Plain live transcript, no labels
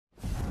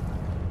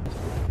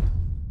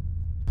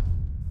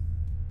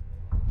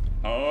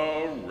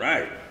All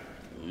right.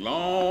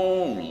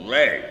 Long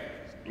legs.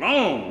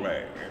 Long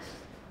legs.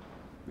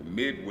 The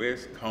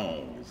Midwest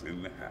Cone is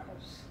in the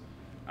house.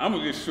 I'm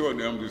gonna just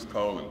shorten it, I'm just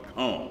calling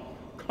Cone.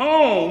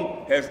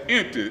 Cone has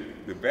entered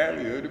the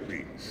Valley of the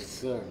Beast. Yes,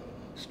 sir.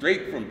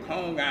 Straight from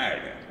Cone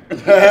Island.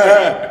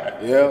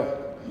 Yeah.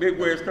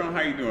 Midwest Cone,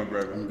 how you doing,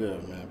 brother? I'm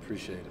good, man.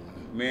 Appreciate it,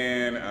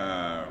 man.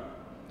 Man,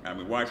 I've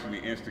been watching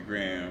your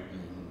Instagram,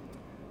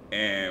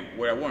 and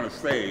what I want to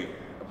say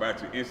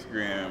about your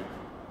Instagram,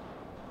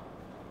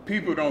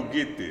 people don't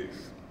get this.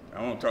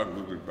 I want to talk a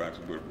little bit about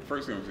you, but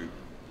first thing I'm saying,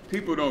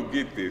 people don't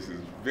get this.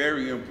 It's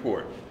very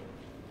important.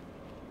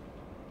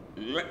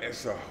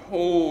 It's a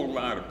whole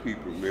lot of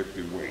people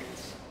lifting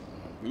weights.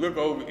 Look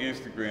over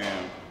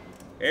Instagram,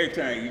 every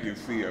time you can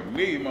see a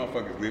million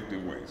motherfuckers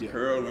lifting weights,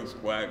 curling,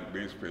 squatting,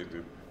 bench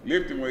pressing,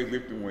 lifting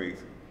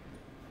weights.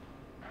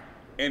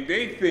 And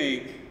they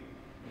think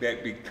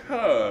that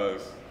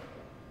because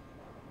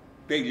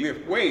they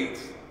lift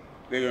weights,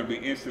 they're gonna be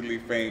instantly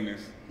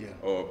famous,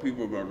 or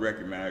people are gonna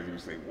recognize them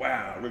and say,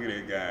 wow, look at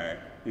that guy,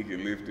 he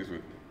can lift this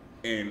weight.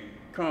 And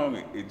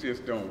it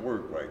just don't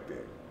work like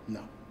that.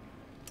 No.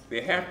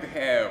 They have to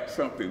have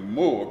something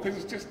more, because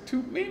it's just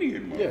too many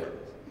in my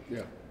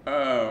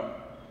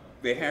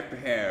They have to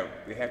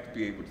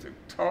be able to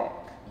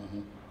talk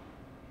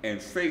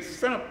and say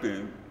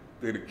something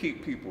that'll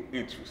keep people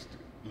interested.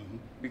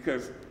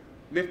 Because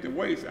lifting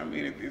weights, I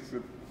mean, it's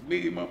a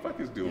million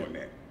motherfuckers doing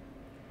that.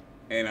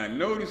 And I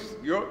noticed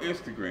your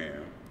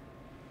Instagram,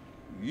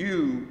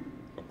 you,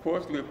 of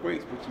course, lift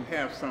weights, but you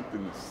have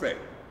something to say.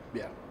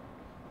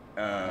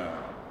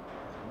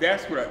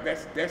 That's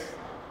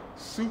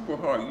super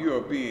hard. You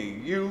are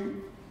being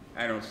you.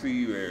 I don't see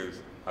you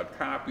as a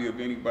copy of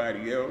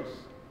anybody else.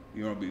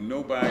 You're gonna be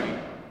nobody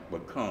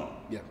but calm.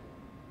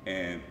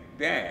 And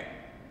that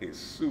is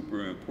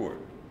super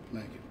important.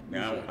 Thank you.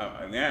 Now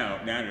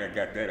that I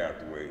got that out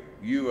the way,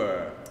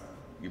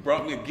 you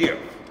brought me a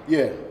gift.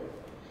 Yeah,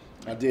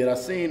 I did. I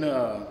seen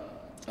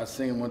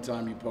one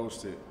time you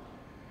posted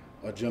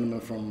a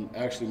gentleman from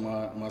actually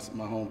my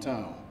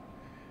hometown.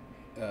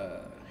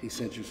 He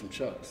sent you some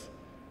Chucks,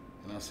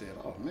 and I said,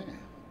 oh man,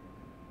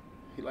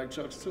 he liked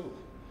Chucks too.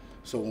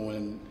 So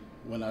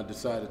when I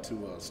decided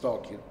to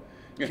stalk you,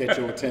 catch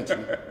your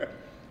attention,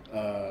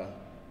 I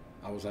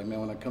was like, man,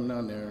 when I come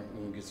down there,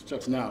 we're gonna get some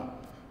Chucks. Now,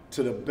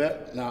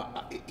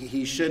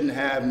 he shouldn't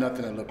have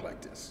nothing that looked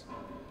like this.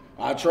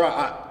 I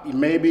tried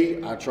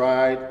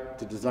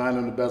to design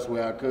them the best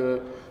way I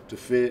could to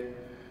fit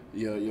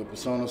your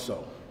persona.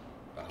 So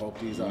I hope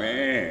these are.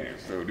 Man,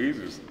 so these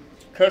are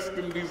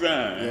custom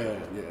design.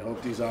 Yeah.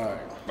 Hope these are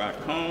by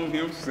Cone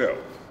himself.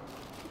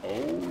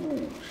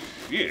 Oh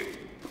shit!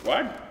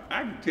 Well,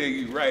 I can tell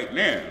you right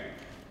now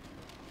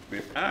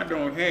that I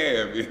don't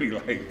have any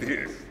like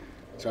this.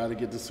 Try to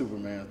get the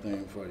Superman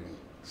thing for you.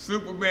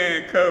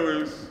 Superman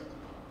colors,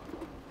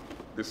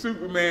 the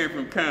Superman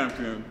from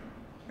Compton,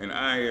 and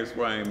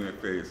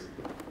ISYMFS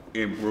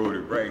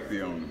embroidered right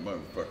there on the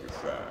motherfucking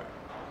side.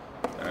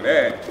 Now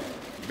that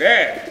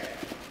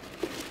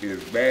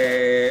is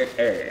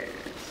badass.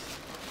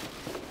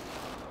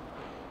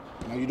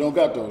 Now you don't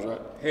got those,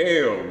 right?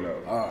 Hell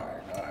no. All right.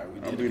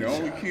 I'll be the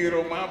only kid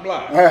on my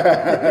block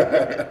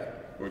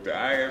with the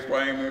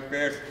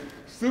ISYMFS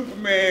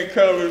Superman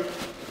colored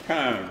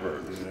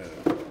Converse.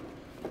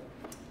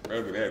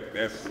 Brother,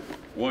 that's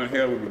one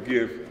hell of a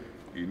gift.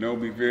 You know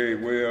me very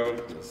well.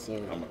 Yes,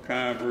 sir. I'm a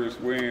Converse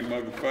wearing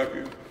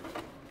motherfucker.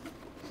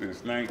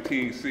 Since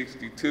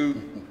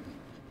 1962,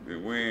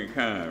 been wearing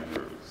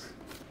Converse.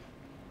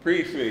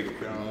 Appreciate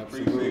it, Don.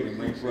 Appreciate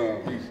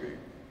it.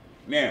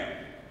 Now,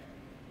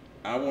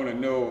 I want to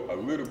know a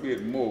little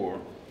bit more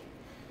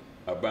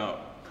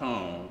about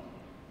Cone,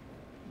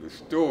 the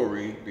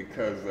story,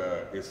 because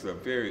it's a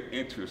very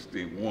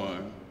interesting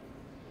one.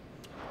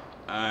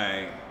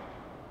 I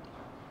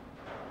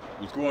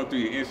was going through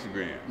your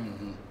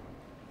Instagram,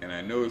 and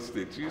I noticed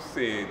that you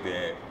said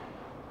that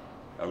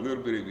a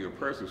little bit of your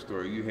personal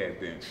story, you had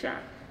been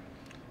shot.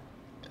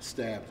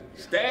 Stabbed.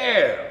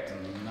 Stabbed?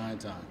 9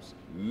 times.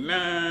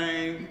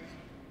 9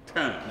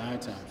 times? 9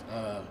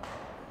 times.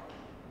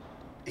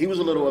 He was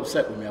a little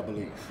upset with me, I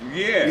believe.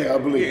 Yeah, I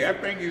believe. Yeah, I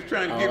think he was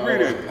trying to get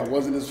rid of you. I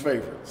wasn't his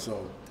favorite,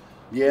 so.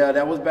 Yeah,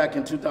 that was back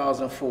in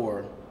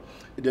 2004.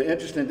 The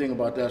interesting thing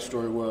about that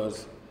story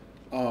was,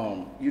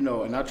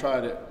 and I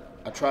try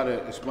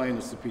to explain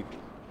this to people.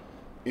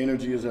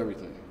 Energy is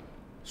everything.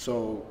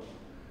 So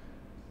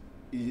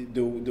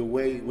the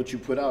way what you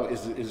put out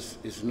is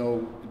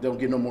don't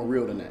get no more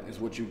real than that. It's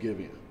what you give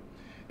in.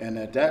 And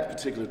at that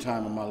particular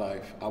time in my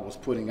life, I was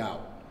putting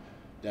out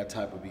that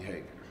type of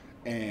behavior.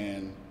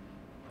 And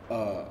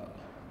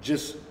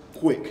just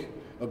quick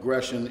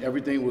aggression.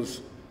 Everything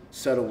was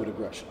settled with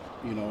aggression.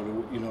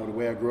 The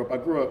way I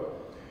grew up,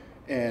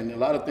 and a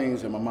lot of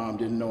things that my mom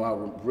didn't know I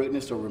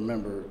witnessed or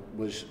remember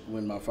was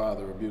when my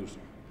father abused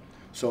her.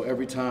 So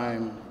every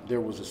time there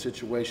was a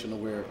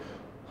situation where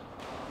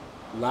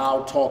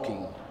loud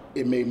talking,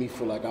 it made me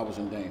feel like I was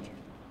in danger.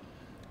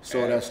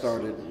 So that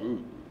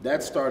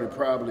started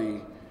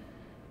probably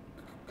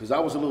because I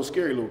was a little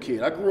scary little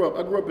kid. I grew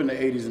up in the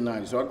 80s and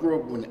 90s. So I grew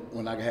up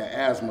when I had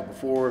asthma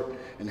before,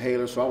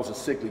 inhalers, so I was a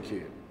sickly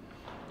kid.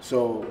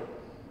 So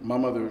my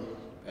mother,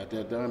 at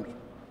that time,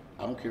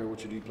 I don't care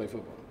what you do, you play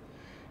football.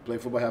 Play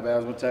football, have an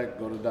asthma attack,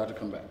 go to the doctor,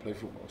 come back, play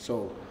football.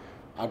 So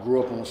I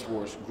grew up on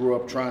sports, grew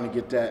up trying to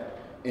get that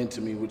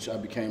into me, which I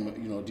became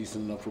a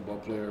decent enough football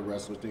player,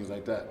 wrestler, things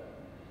like that.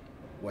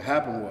 What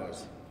happened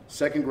was,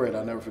 second grade,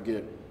 I'll never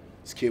forget,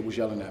 this kid was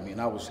yelling at me,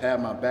 and I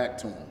had my back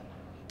to him,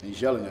 and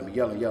he's yelling at me,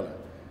 yelling.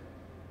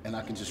 And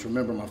I can just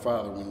remember my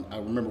father, I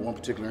remember one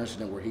particular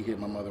incident where he hit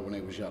my mother when they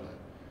was yelling.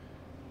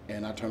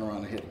 And I turned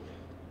around and hit him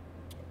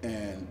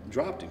and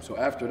dropped him. So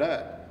after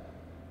that,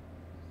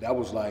 that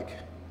was like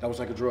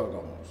a drug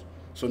almost.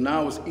 So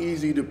now it's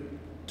easy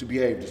to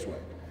behave this way.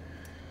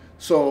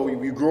 So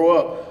you grow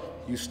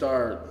up, you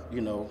start,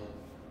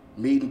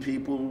 meeting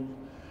people,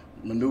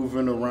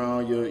 maneuvering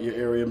around your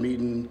area,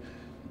 meeting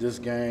this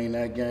gang,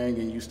 that gang,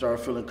 and you start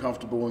feeling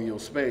comfortable in your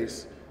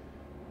space.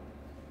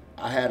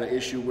 I had an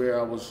issue where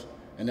I was,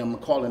 and I'm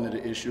calling it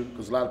an issue,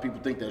 because a lot of people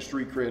think that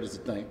street cred is a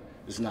thing.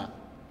 It's not.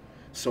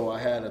 So I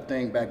had a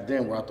thing back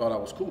then where I thought I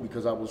was cool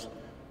because I was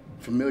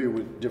familiar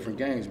with different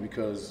gangs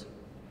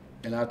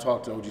and I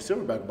talked to OG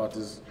Silverback about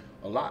this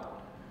a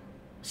lot.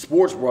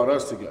 Sports brought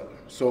us together.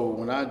 So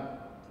when I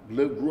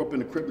grew up in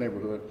the Crip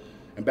neighborhood,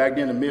 and back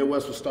then the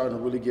Midwest was starting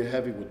to really get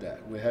heavy with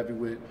that. We're heavy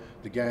with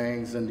the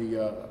gangs and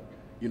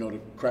the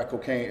crack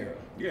cocaine era.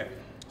 Yeah.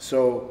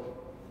 So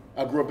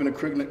I grew up in the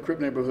Crip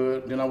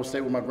neighborhood. Then I would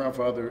stay with my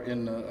grandfather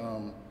in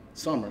the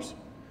summers,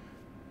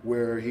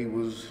 where he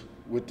was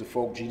with the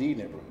folk GD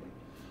neighborhood.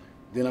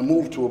 Then I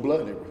moved to a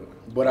blood neighborhood,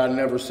 but I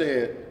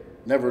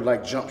never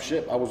like jumped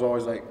ship. I was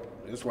always like,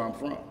 that's where I'm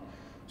from.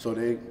 So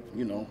they,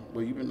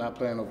 well, you've been not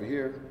playing over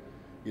here,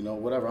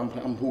 whatever. I'm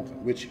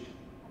hooping with you.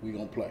 We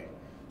gonna play.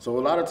 So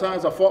a lot of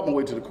times I fought my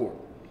way to the court,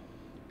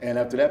 and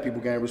after that, people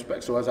gained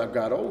respect. So as I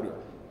got older,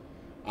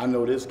 I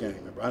know this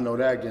gang member, I know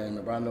that gang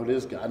member, I know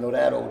this guy, I know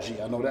that OG,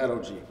 I know that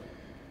OG.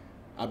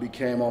 I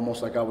became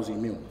almost like I was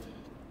immune.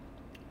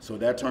 So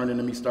that turned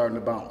into me starting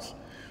to bounce.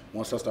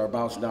 Once I started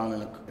bouncing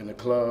down in the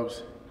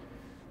clubs,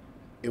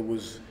 it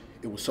was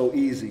so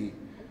easy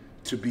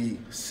to be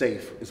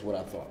safe, is what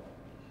I thought.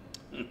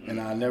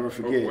 And I'll never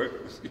forget.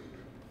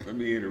 Let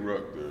me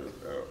interrupt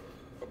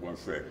 1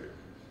 second.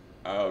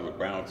 I was a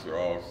bouncer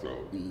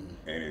also, and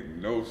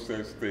there's no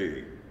such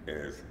thing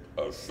as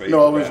a safe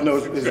bouncer.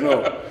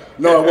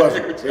 No, it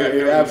wasn't.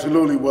 It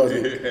absolutely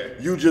wasn't. Yeah.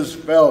 You just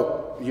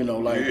felt, you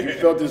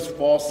felt this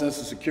false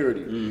sense of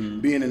security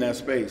being in that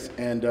space.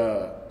 And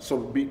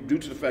due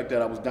to the fact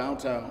that I was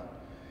downtown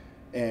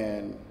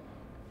and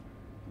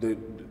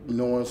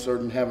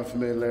having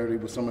familiarity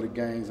with some of the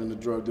gangs and the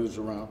drug dealers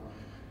around,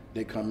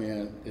 they come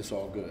in, it's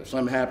all good. If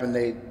something happened,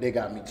 they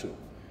got me too.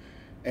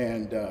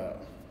 And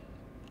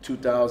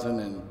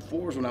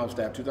 2004 is when I was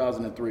stabbed.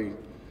 2003,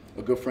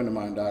 a good friend of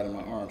mine died in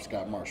my arms,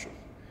 Scott Marshall.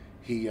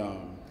 He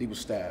was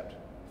stabbed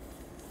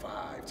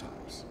 5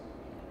 times.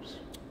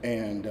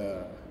 And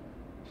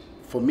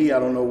for me, I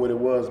don't know what it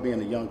was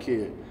being a young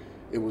kid.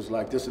 It was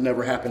like, this will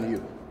never happen to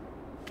you.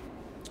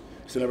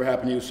 This will never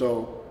happen to you.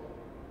 So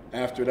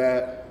after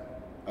that,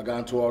 I got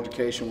into an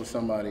altercation with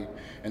somebody,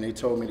 and they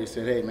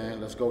said, hey man,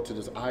 let's go to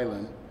this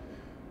island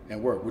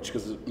and work, which,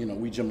 because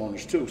we gym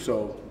owners too.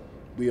 So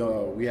we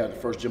had the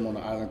first gym on the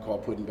island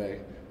called Puddin'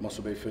 Bay,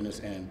 Muscle Bay Fitness,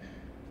 and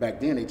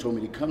back then they told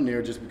me to come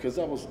there just because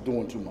I was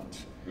doing too much.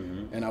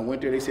 And I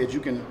went there, they said,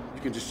 you can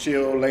just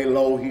chill, lay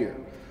low here.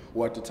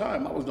 Well, at the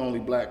time, I was the only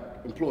black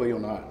employee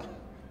on the island.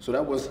 So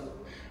that was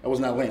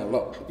not laying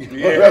low.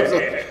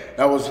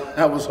 That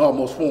was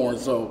almost foreign.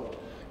 So,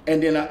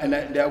 and then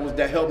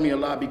that helped me a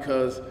lot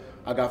because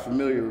I got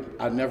familiar.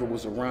 I never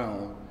was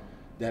around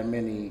that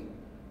many,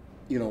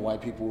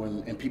 white people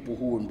and people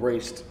who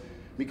embraced,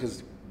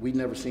 because we'd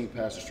never seen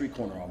past the street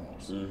corner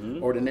almost,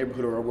 or the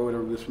neighborhood or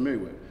whatever we was familiar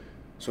with.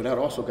 So that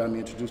also got me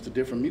introduced to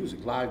different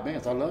music, live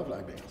bands. I love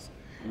live bands.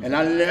 And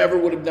I never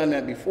would have done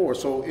that before.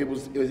 So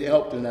it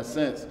helped in that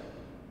sense,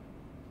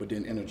 but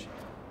then energy.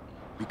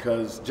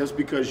 Because just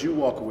because you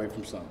walk away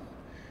from something,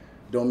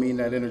 don't mean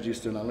that energy is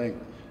still not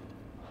lingering.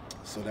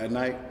 So that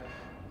night,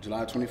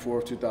 July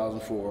 24th,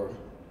 2004,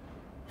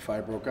 a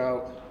fight broke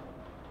out.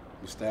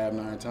 Was stabbed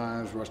 9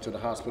 times, rushed to the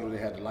hospital. They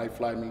had to life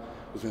flight me.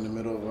 Was in the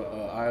middle of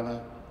an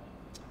island.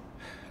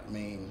 I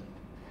mean,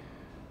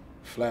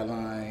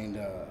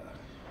 flatlined,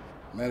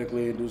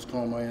 medically induced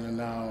coma in and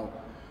out.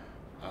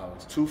 I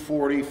was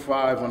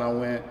 245 when I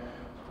went.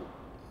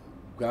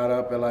 Got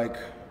up at like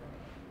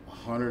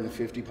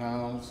 150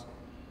 pounds.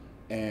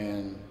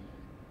 And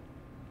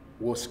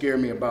what scared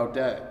me about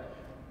that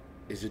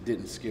is it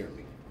didn't scare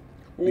me.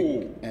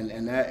 Ooh.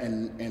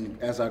 And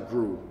as I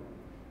grew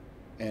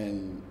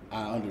and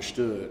I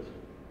understood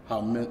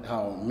how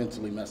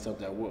mentally messed up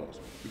that was,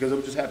 because I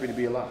was just happy to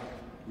be alive.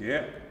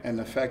 Yeah. And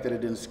the fact that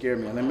it didn't scare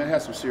me, and I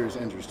had some serious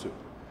injuries too.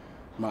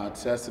 My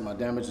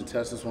damaged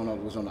intestines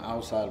was on the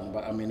outside of me,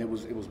 but I mean, it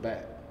was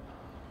bad.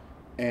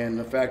 And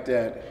the fact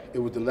that the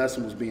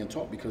lesson was being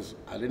taught, because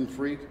I didn't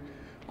freak,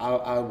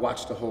 I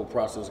watched the whole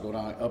process go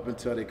down up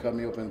until they cut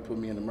me open and put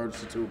me in the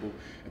emergency tube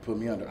and put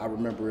me under. I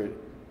remember it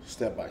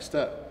step by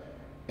step.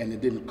 And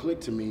it didn't click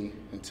to me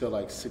until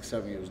like 6,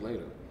 7 years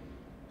later.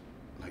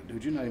 Like,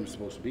 dude, you're not even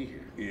supposed to be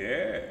here.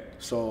 Yeah.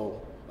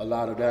 So a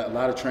lot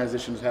of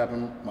transitions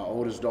happened. My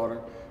oldest daughter,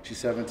 she's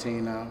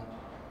 17 now.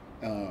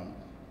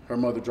 Her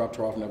mother dropped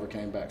her off, never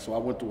came back. So I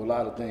went through a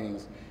lot of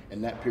things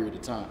in that period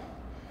of time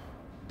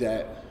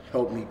that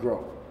helped me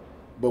grow.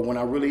 But when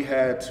I really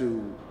had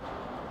to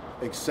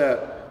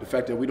accept the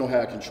fact that we don't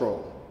have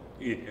control.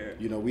 Yeah.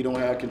 You know, we don't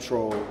have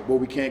control. What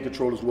we can't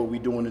control is what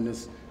we're doing in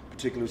this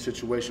particular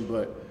situation,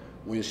 but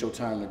when it's your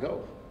time to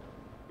go,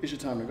 it's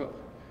your time to go.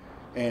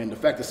 And the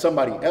fact that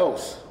somebody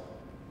else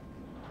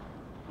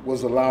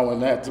was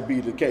allowing that to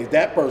be the case,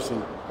 that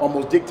person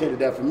almost dictated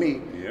that for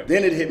me, Yep.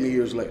 Then it hit me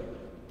years later.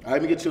 I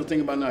even get chills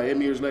thinking about it now, it hit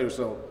me years later,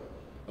 so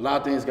a lot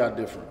of things got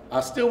different.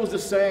 I still was the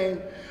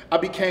same. I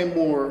became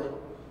more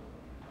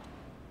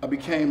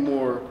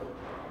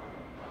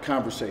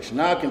conversation.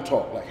 Now I can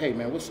talk, like, hey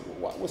man, what's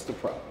the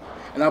problem?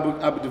 And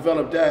I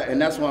developed that, and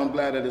that's why I'm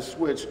glad that it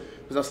switched,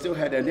 because I still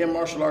had that. And then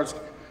martial arts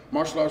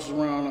was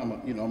around.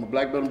 I'm a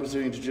black belt in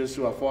Brazilian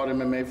Jiu-Jitsu. I fought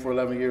MMA for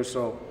 11 years,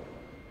 so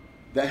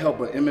that helped.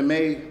 But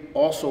MMA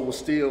also was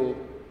still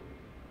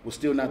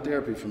not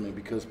therapy for me,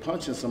 because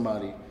punching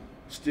somebody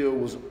still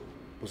was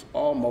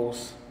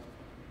almost,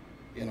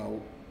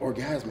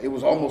 orgasmic. It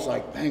was almost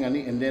like, dang,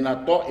 and then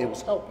I thought it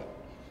was helping,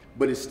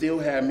 but it still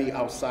had me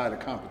outside of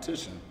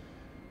competition,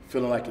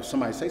 feeling like if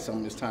somebody say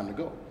something, it's time to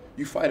go.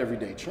 You fight every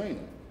day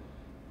training.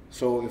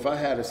 So if I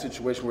had a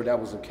situation where that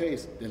was the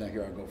case, then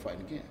here I go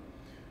fighting again.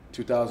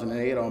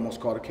 2008, I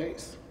almost caught a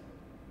case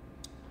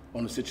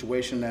on a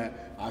situation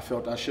that I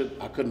felt I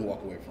couldn't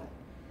walk away from.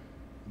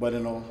 But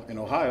in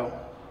Ohio,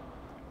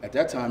 at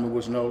that time, it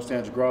was no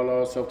stand your ground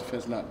law,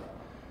 self-defense, nothing.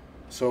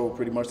 So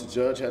pretty much the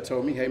judge had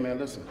told me, hey man,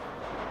 listen,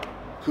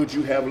 could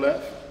you have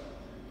left?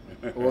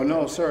 Well,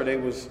 no, sir,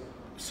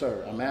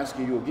 sir, I'm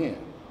asking you again.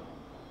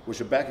 Was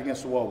your back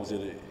against the wall? Was it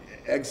an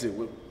exit?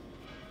 If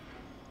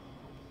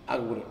I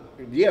would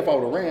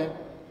have ran,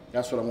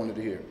 that's what I wanted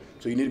to hear.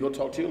 So you need to go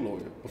talk to your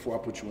lawyer before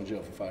I put you in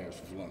jail for 5 years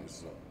for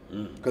felonies.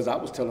 Because I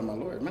was telling my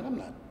lawyer,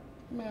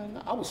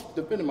 I was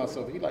defending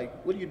myself. He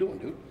like, what are you doing,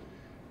 dude?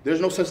 There's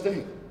no such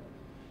thing.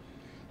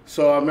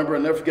 So I remember,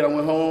 I'll never forget, I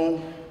went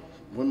home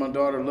when my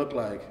daughter looked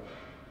like,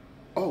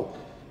 oh,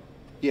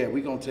 yeah,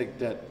 we're going to take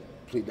that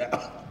plea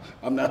down.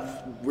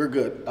 We're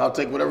good. I'll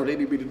take whatever they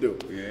need me to do.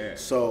 Yeah.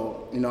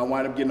 So, I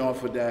wound up getting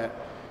off with that.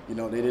 They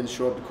didn't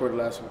show up to court the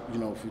last,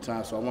 a few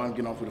times, so I wound up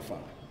getting off with a fine.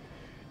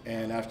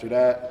 And after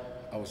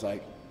that, I was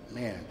like,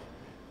 man,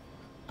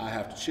 I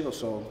have to chill.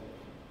 So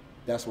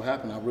that's what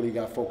happened. I really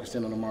got focused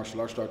in on the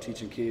martial arts, started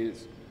teaching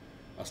kids.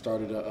 I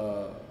started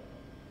a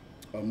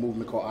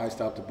movement called I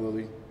Stop the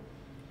Bully,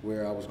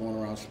 where I was going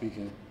around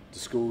speaking to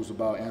schools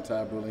about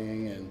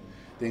anti-bullying and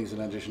things of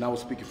that nature. And I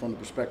was speaking from the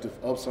perspective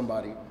of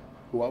somebody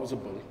who I was a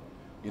bully,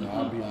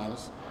 I'll be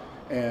honest.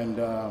 And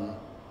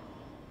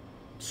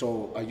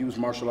so I used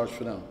martial arts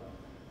for them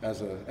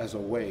as a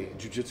way,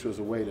 jiu-jitsu as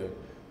a way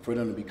for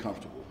them to be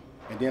comfortable.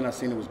 And then I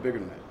seen it was bigger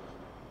than that.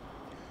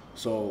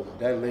 So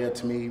that led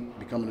to me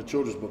becoming a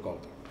children's book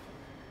author.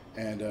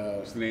 And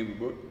what's the name of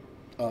the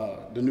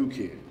book? The New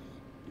Kid.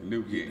 The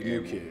New Kid. The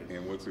New Kid.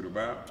 And what's it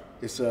about?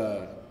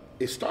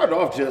 It started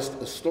off just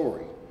a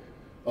story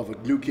of a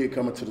new kid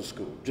coming to the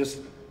school. Just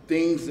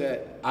things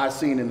that I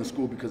seen in the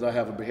school, because I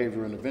have a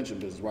behavior intervention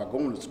business where I go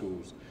into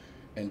schools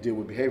and deal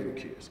with behavioral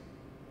kids.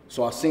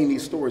 So I seen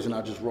these stories and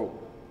I just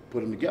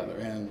put them together.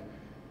 And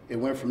it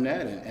went from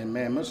that, and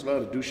man, much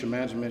love to Dusha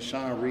Management,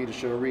 Sean Reed, and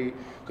Cheryl Reed,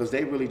 because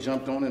they really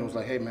jumped on it and was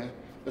like, hey man,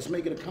 let's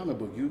make it a comic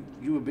book.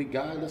 You a big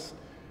guy,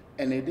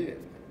 and they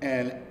did.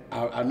 And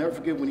I'll never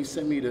forget when he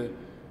sent me the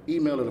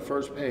email of the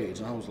first page,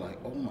 and I was like,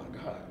 oh my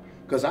God.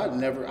 Because I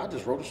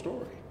just wrote a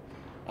story.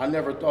 I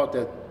never thought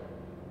that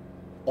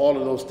all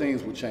of those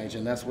things would change,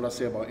 and that's what I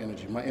say about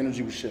energy. My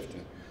energy was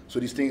shifting. So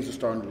these things were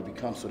starting to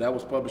become, so that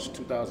was published in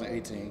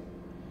 2018,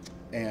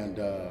 and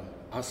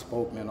I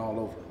spoke, man, all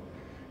over.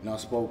 I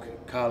spoke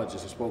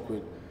colleges, I spoke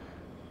with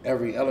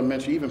every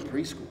elementary, even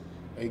preschool.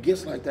 It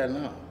gets like that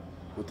now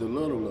with the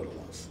little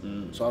ones.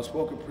 So I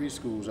spoke at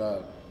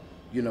preschools,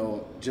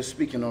 just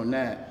speaking on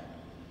that,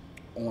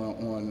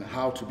 on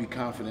how to be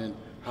confident,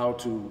 how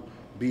to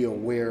be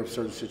aware of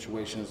certain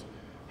situations,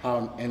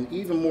 and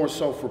even more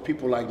so for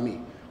people like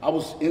me. I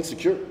was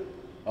insecure.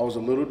 I was a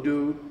little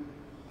dude.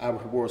 I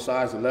wore a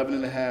size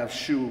 11.5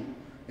 shoe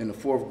in the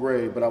 4th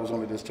grade, but I was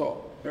only this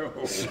tall.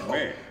 Oh, so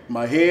man.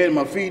 My head and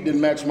my feet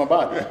didn't match my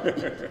body.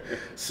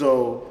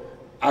 So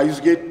I used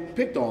to get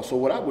picked on. So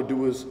what I would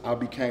do is I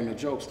became the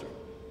jokester.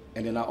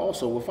 And then I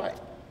also would fight.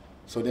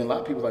 So then a lot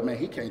of people were like, man,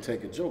 he can't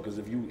take a joke, because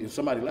if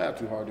somebody laughed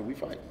too hard, then we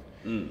fight.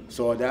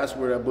 So that's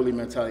where that bully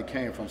mentality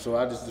came from. So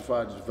I just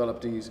decided to develop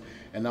these,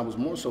 and I was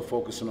more so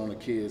focusing on the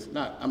kids,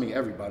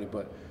 everybody,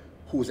 but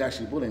who was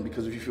actually bullying,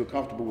 because if you feel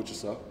comfortable with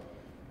yourself,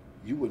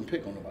 you wouldn't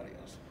pick on nobody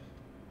else.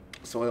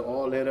 So it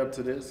all led up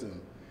to this,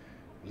 and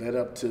led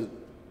up to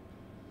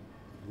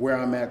where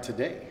I'm at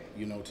today.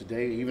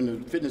 Today, even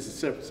the fitness is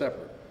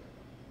separate.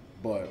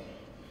 But,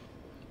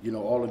 you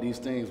know, all of these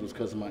things was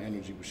because my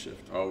energy was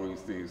shifting. All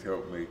these things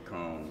help make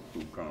calm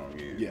who calm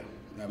is. Yeah,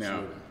 absolutely.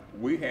 Now,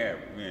 we have,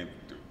 man,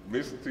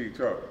 listen to you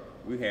talk,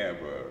 we have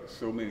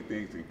so many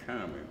things in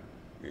common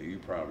that you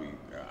probably,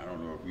 I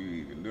don't know if you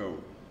even know,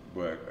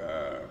 but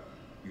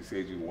you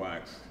said you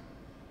watched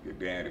your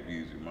dad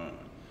abuse your mom.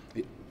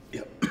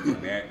 Yep.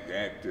 And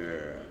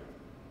that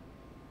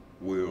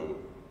will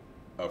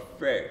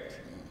affect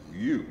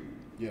you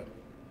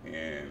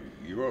and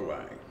your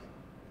life.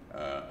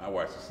 I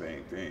watched the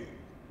same thing.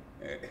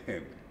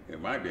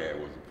 And my dad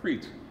was a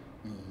preacher.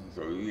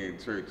 So he in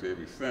church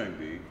every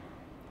Sunday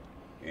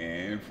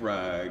and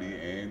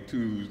Friday and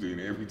Tuesday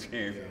and every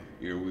chance,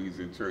 you know, we was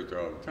in church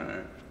all the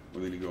time.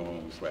 But then he go home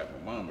and slap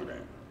my mama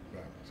down.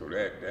 Right. So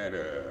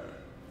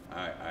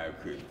I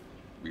could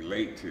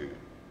relate to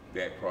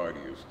that part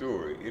of your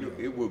story.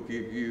 It will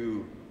give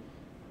you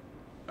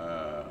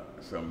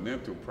some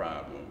mental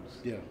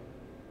problems,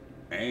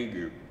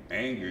 anger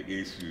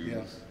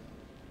issues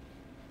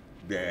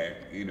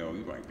that, you know,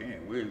 you're like,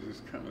 damn, where is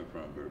this coming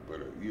from?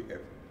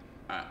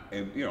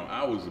 And you know,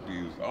 I was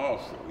abused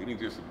also. He didn't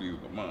just abuse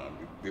my mom.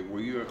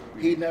 Were you?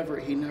 He never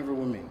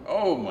with me.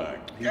 Oh my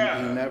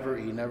God. He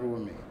never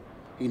with me.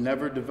 He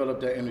never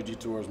developed that energy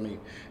towards me.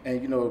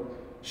 And you know,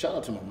 shout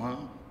out to my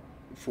mom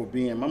for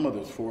being. My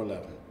mother's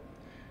 4'11",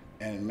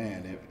 and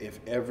man,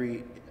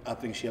 I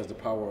think she has the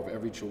power of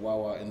every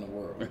Chihuahua in the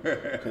world.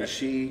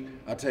 Because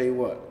I tell you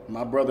what,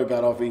 my brother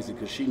got off easy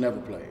because she never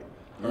played.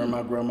 Her and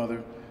my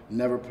grandmother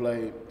never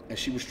played, and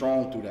she was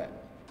strong through that.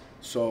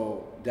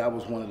 So that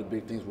was one of the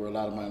big things where a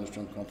lot of my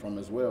strength come from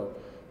as well,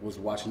 was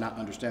watching, not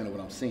understanding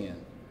what I'm seeing,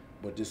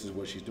 but this is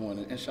what she's doing.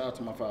 And shout out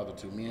to my father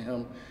too. Me and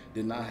him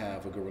did not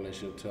have a good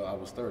relationship till I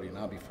was 30, and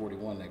I'll be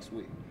 41 next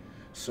week.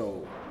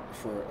 So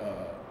for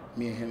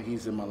me and him,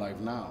 he's in my life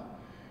now,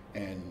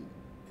 and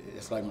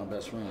it's like my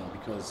best friend,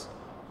 because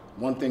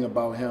one thing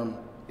about him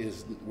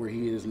is where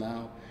he is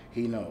now,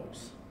 he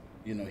knows.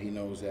 You know, he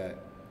knows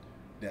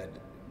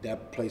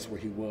that place where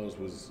he was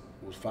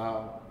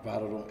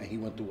volatile, and he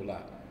went through a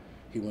lot.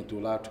 He went through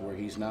a lot to where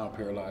he's now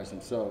paralyzed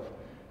himself,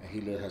 and he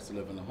has to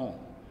live in a home.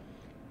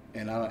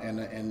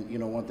 And you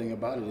know, one thing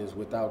about it is,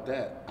 without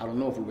that, I don't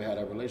know if we would have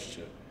that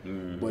relationship,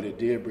 but it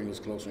did bring us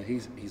closer. And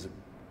he's a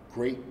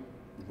great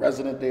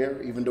resident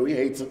there, even though he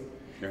hates it.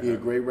 He's a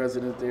great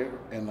resident there,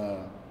 and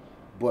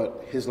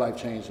but his life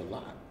changed a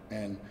lot.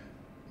 And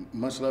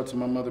much love to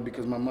my mother,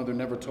 because my mother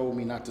never told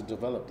me not to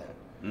develop that.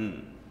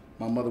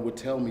 My mother would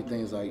tell me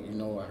things like, you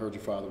know, I heard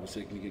your father was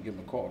sick and you could give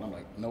him a call. And I'm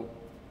like,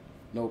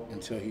 nope,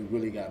 until he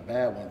really got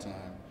bad one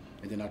time.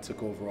 And then I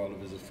took over all of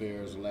his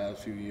affairs the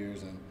last few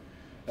years, and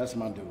that's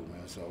my dude,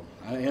 man. So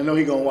I know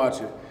he gonna watch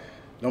it.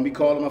 Don't be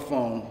calling my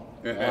phone.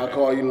 I'll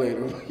call you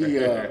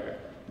later.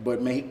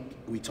 But man,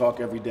 we talk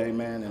every day,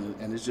 man,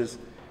 and it's just,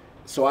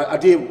 so I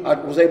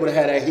was able to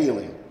have that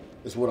healing,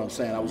 is what I'm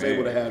saying. I was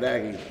able to have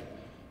that healing.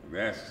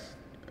 That's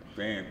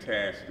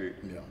fantastic.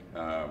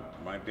 Yeah.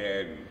 My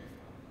dad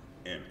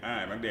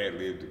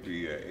lived to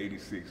be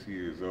 86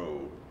 years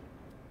old,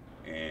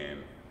 and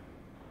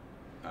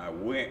I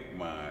went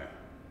my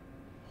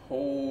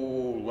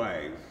whole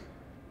life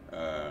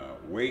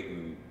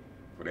waiting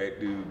for that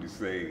dude to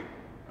say,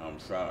 I'm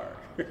sorry.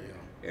 Yeah.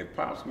 If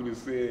Pops would have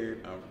said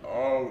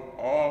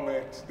all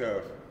that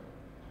stuff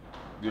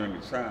during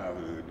the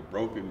childhood, the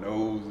broken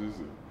noses,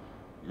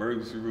 the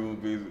emergency room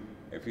visit,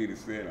 if he'd have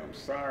said, I'm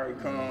sorry,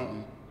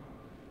 Con,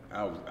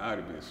 I'd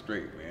have been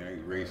straight, man. I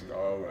erased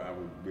I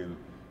would have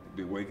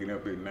been waking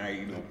up at night,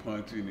 you know,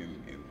 punching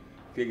and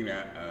kicking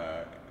out.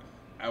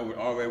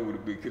 All that would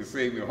have been, could have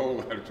saved me a whole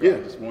lot of trouble.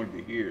 I just wanted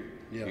to hear,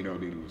 you know,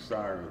 that he was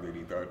sorry, that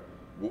he thought,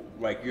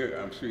 like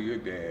I'm sure your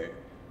dad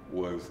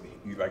was,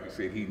 like you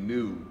said, he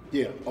knew.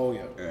 Yeah. Oh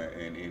yeah.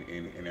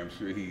 And I'm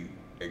sure he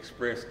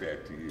expressed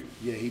that to you.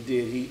 Yeah, he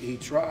did. He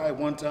tried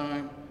one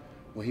time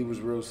when he was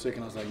real sick,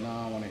 and I was like,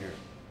 nah, I want to hear it.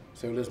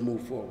 So let's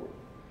move forward.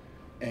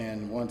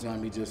 And one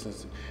time he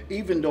just,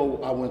 even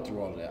though I went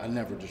through all that, I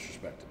never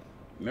disrespected him.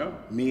 No.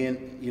 Me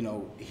and, you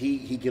know,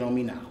 he get on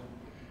me now,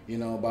 you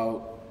know,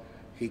 about,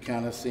 he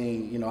kind of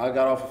seen, you know, I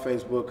got off of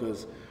Facebook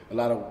because a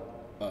lot of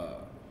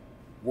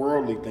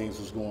worldly things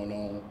was going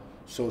on,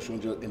 social,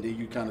 and then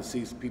you kind of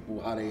see people,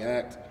 how they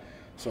act.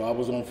 So I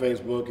was on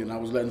Facebook, and I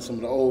was letting some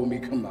of the old me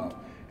come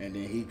out. And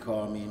then he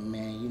called me,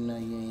 man, you know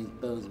you ain't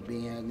supposed to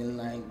be acting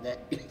like that.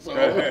 So,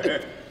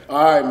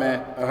 all right,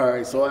 man, all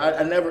right. So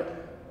I never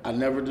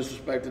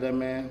disrespected that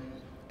man,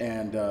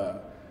 and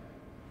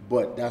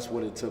but that's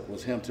what it took,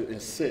 was him to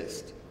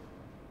insist.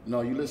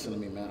 No, you listen to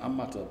me, man. I'm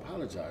about to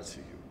apologize to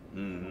you.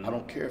 Mm-hmm. I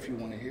don't care if you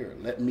want to hear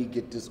it. Let me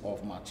get this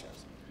off my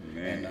chest.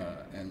 Man.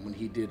 And when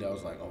he did, I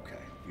was like, okay.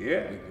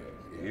 Yeah.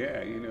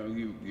 Yeah, you know,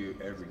 you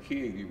as a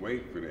kid, you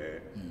wait for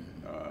that,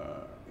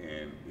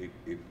 and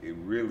it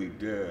really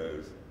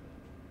does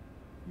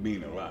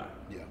mean a lot.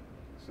 Yeah.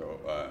 So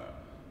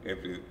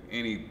if there's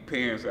any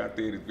parents out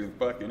there that's been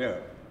fucking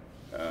up,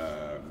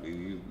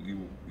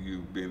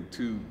 you've been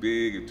too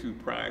big and too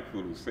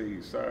prideful to say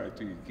you're sorry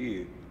to your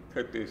kid,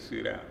 cut that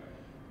shit out.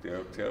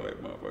 Tell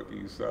that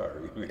motherfucker you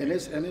sorry. And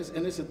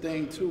it's a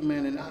thing too,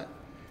 man. And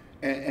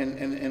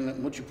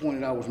And what you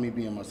pointed out was me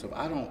being myself.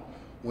 I don't,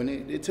 when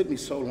it took me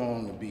so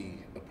long to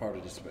be a part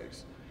of this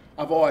space.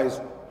 I've always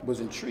was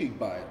intrigued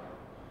by it,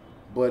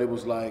 but it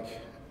was like,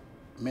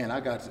 man, I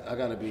got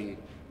to be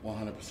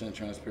 100%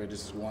 transparent.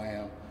 This is who I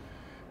am,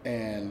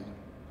 and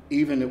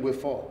even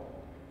with fault,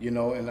 you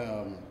know. And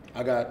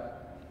I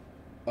got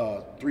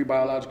 3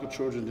 biological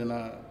children, then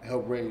I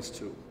helped raise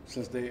 2.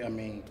 Since they, I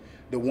mean,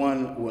 the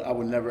one I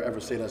would never ever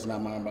say that's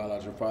not my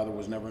biological father,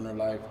 was never in her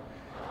life.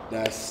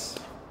 That's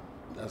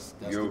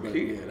your the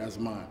kid. Yeah, that's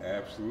mine.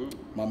 Absolutely.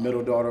 My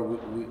middle daughter,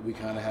 we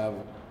kind of have,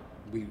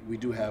 we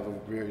do have a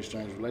very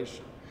strange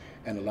relationship,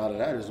 and a lot of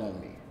that is on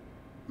me.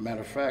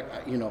 Matter of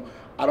fact, you know,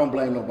 I don't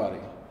blame nobody.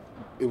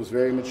 It was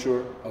very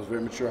mature. I was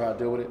very mature how I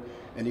deal with it,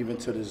 and even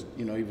to this,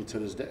 you know, even to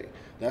this day,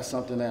 that's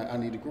something that I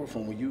need to grow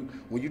from.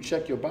 When you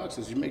check your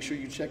boxes, you make sure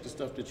you check the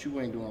stuff that you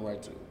ain't doing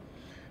right too.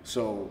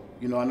 So,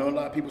 you know, I know a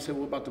lot of people say,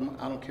 "What about the mom?"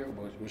 I don't care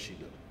about what she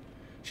does.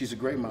 She's a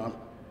great mom,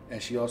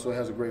 and she also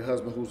has a great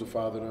husband who's a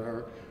father to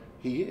her.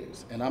 He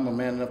is, and I'm a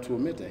man enough to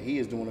admit that he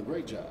is doing a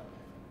great job.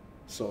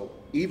 So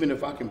even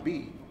if I can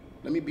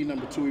let me be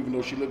number 2, even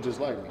though she looked just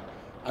like me.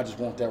 I just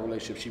want that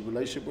relationship. She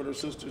relationship with her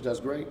sisters,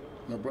 that's great,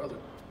 and her brother.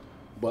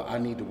 But I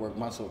need to work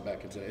myself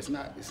back into it. It's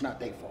not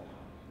their fault.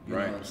 You know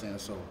what I'm saying?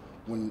 So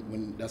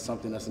when that's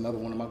something, that's another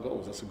one of my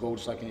goals. That's a goal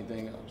just like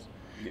anything else.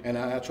 Yeah. And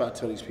I try to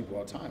tell these people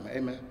all the time, hey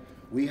man,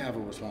 we have a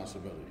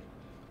responsibility.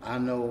 I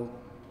know,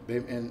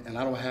 and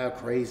I don't have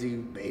crazy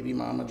baby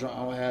mama drama,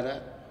 I don't have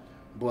that.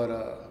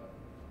 But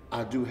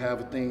I do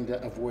have a thing,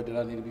 a void that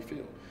I need to be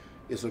filled.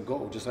 It's a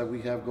goal, just like we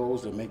have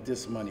goals to make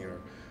this money or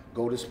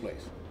go this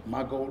place.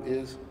 My goal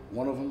is,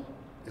 one of them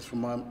is for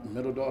my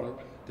middle daughter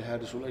to have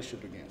this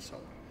relationship again. So,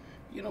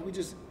 you know, we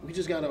just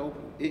gotta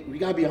we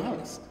gotta be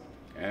honest.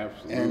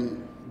 Absolutely.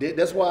 And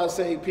that's why I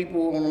say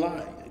people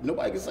online,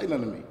 nobody can say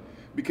nothing to me,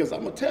 because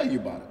I'm gonna tell you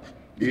about it.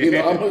 Yeah. You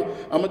know,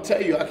 I'm gonna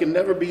tell you, I can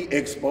never be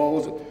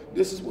exposed.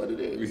 This is what it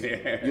is.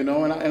 Yeah. You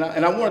know, and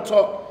I want to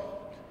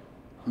talk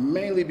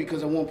mainly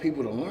because I want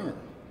people to learn.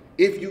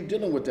 If you're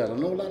dealing with that, I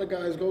know a lot of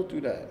guys go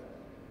through that,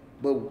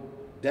 but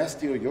that's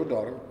still your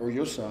daughter or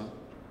your son.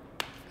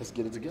 Let's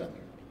get it together.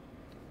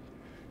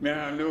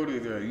 Now I know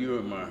that you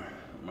and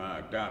my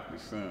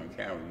adopted son,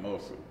 Callie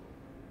Moser,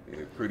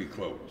 is pretty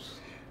close.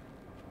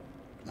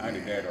 How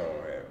did that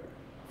all happen?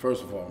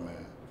 First of all,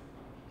 man,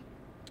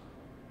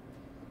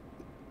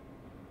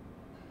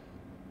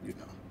 you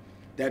know,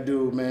 that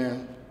dude,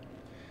 man.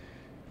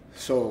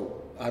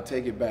 So I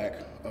take it back.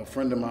 A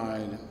friend of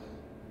mine,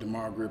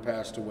 DeMar Greer,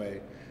 passed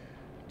away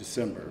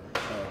December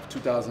of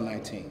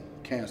 2019,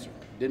 cancer.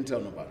 Didn't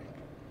tell nobody.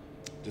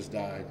 Just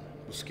died,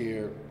 was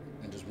scared,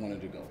 and just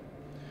wanted to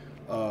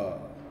go.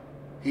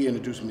 He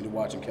introduced me to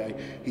watching Callie.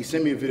 He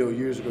sent me a video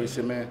years ago. He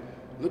said, man,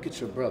 look at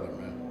your brother,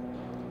 man.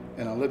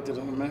 And I looked at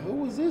him, man, who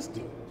was this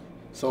dude?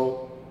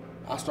 So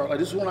I started,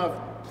 this is when I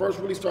first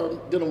really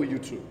started dealing with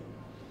YouTube.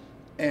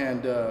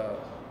 And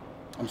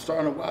I'm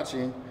starting to watch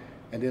him,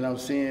 and then I'm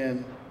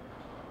seeing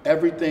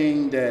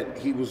everything that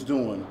he was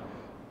doing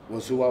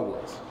was who I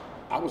was.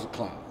 I was a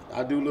clown.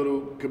 I do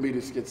little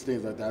comedic skits,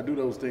 things like that. I do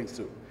those things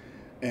too.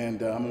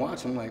 And I'm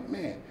watching, I'm like,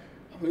 man,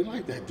 I really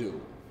like that dude.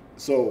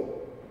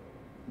 So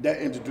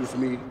that introduced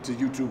me to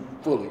YouTube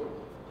fully.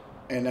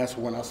 And that's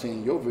when I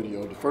seen your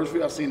video. The first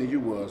video I seen of you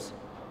was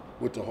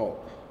with the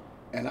Hulk.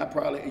 And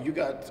you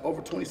got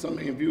over 20-some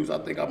million views. I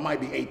think I might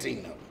be 18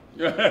 of them.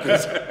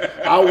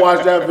 I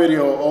watched that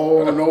video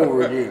over and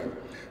over again.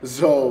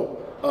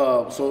 So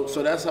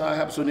that's how it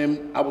happened. So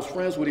then I was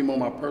friends with him on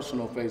my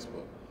personal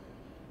Facebook.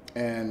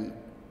 And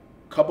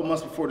a couple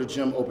months before the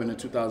gym opened in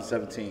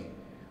 2017,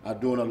 I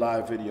was doing a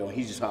live video, and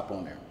he just hopped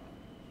on there.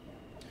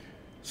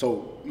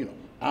 So, you know,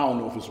 I don't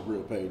know if it's a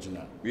real page or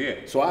not. Yeah.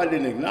 So I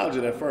didn't acknowledge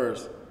it at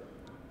first.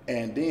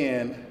 And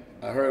then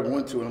I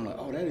went to it, and I'm like,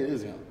 oh, that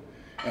is him.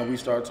 And we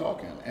started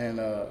talking.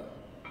 And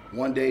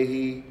one day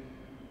he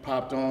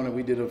popped on, and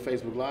we did a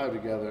Facebook Live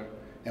together,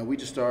 and we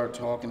just started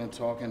talking and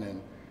talking.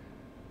 And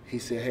he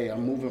said, hey,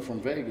 I'm moving from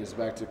Vegas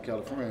back to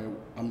California.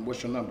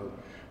 What's your number?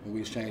 And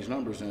we exchanged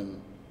numbers,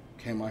 and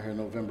came out here in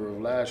November of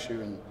last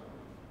year. And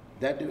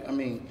that dude, I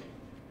mean,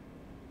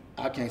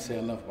 I can't say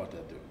enough about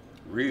that dude.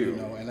 Real. You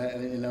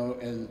know,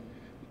 and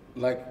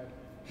like,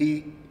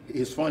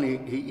 it's funny,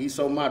 he's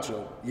so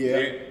macho.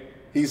 Yeah.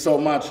 He's so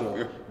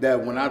macho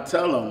that when I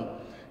tell him,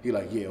 he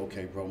like, yeah,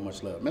 okay, bro,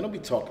 much love. Man, don't be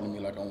talking to me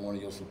like I'm one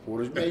of your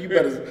supporters. Man, you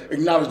better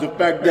acknowledge the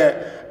fact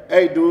that,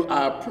 hey, dude,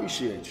 I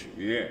appreciate you.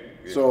 Yeah.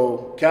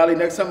 So, Callie,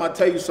 next time I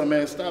tell you something,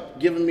 man, stop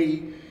giving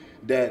me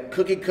that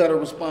cookie cutter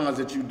response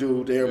that you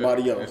do to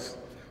everybody else.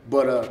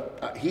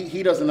 But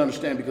he doesn't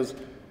understand, because,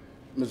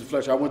 Mr.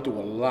 Fletcher, I went through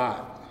a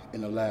lot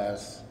in the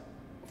last,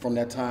 from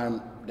that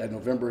time that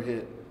November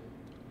hit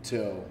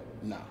till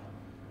now.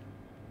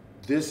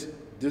 This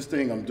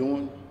thing I'm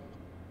doing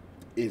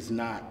is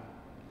not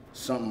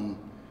something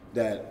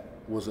that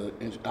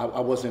I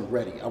wasn't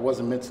ready. I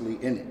wasn't mentally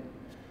in it.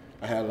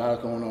 I had a lot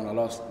going on. I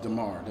lost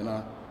DeMar. Then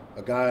a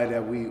guy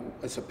that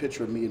it's a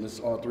picture of me, and it's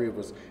all 3 of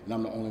us, and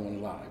I'm the only one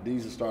alive.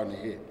 These are starting to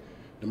hit.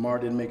 DeMar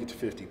didn't make it to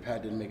 50.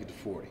 Pat didn't make it to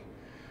 40.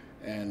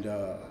 And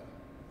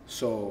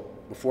So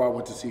before I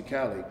went to see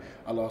Cali,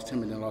 I lost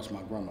him and then lost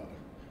my grandmother.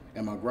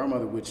 And my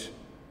grandmother, which,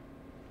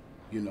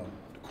 you know,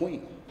 the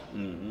queen.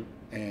 Mm-hmm.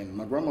 And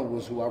my grandmother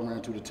was who I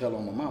ran to tell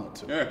on my mama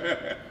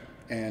to.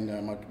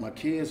 And my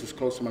kids was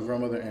close to my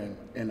grandmother,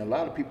 and a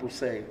lot of people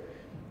say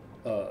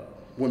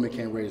women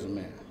can't raise a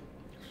man.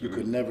 You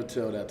could never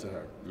tell that to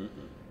her. Mm-mm.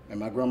 And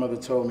my grandmother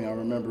told me, I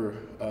remember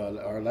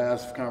our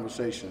last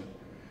conversation,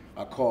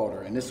 I called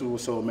her, and this is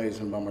what's so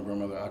amazing about my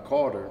grandmother. I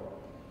called her,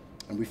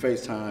 and we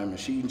FaceTime, and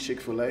she eating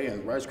Chick-fil-A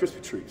and Rice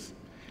Krispie treats.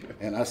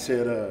 And I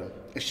said,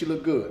 and she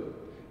looked good,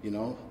 you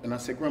know? And I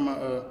said,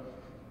 Grandma,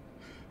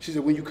 she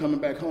said, when you coming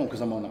back home?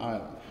 Because I'm on the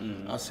island.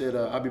 Mm-hmm. I said,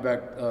 I'll be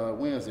back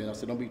Wednesday. And I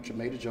said,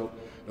 made a joke,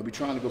 don't be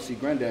trying to go see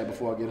Granddad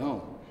before I get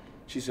home.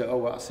 She said, oh,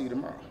 well, I'll see you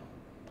tomorrow.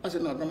 I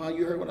said, no, Grandma,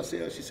 you heard what I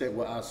said? She said,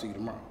 well, I'll see you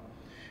tomorrow.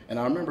 And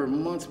I remember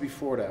months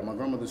before that, my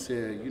grandmother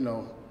said, you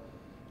know,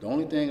 the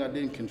only thing I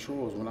didn't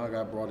control is when I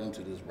got brought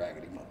into this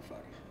raggedy motherfucker.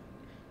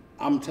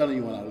 I'm telling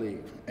you when I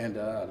leave. And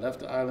I left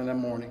the island that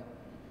morning,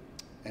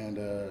 and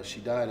she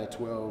died at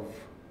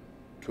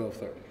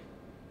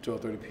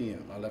 12:30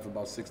 p.m. I left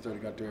about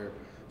 6:30, got there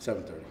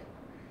 7:30.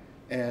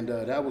 And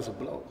that was a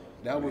blow.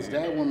 That was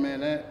that one,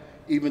 man, that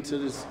even to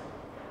this,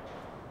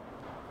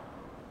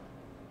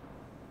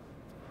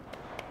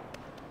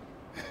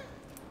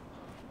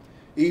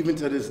 even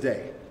to this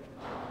day,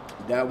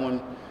 that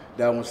one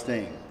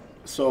sting.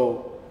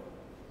 So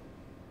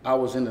I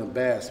was in a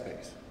bad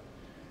space.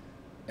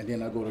 And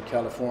then I go to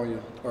California,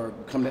 or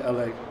come to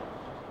LA.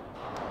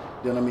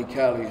 Then I meet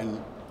Cali,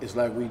 and it's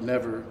like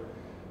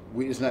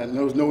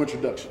there was no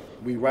introduction.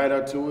 We right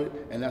up to it,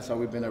 and that's how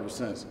we've been ever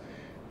since.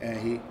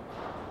 And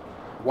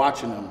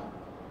watching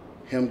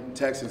him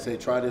text and say,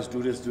 try this,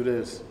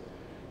 is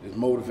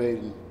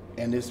motivating.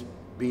 And this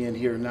being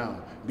here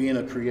now, being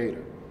a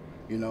creator.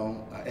 You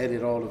know, I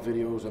edit all the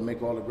videos, I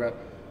make all the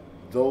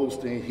those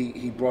things,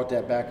 he brought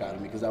that back out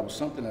of me, because that was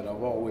something that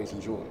I've always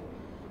enjoyed.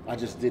 I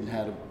just didn't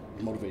have the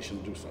motivation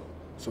to do so.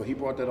 So he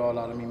brought that all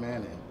out of me,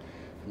 man.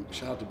 And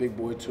shout out to Big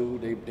Boy too.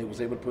 They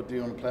was able to put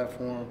it on the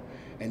platform,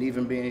 and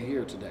even being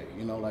here today.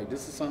 You know, like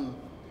this is something,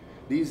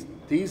 these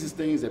is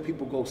things that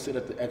people go sit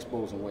at the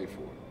expos and wait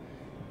for.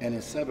 And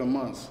in 7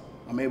 months,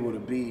 I'm able to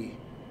be,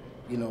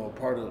 you know, a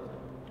part of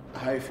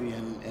Hyphy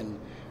and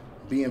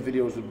be in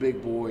videos with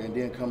Big Boy, and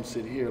then come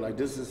sit here. Like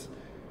this is,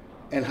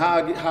 and how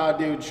I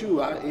did with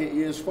you, it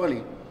is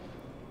funny.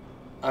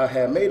 I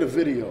had made a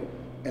video,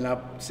 and I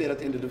said at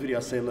the end of the video,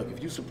 I said, look,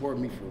 if you support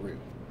me for real,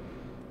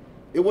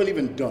 it wasn't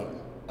even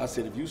done. I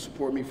said, if you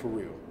support me for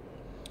real,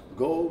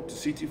 go to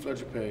CT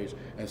Fletcher page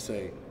and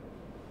say,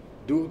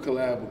 do a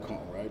collab with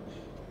Kong, right?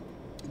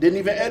 Didn't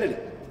even edit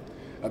it.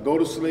 I go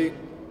to sleep,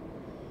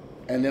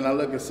 and then I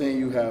look and see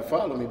you have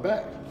followed me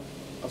back.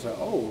 I was like,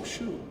 oh,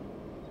 shoot.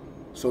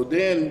 So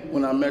then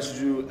when I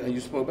messaged you and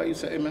you spoke back, you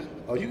said, hey, man,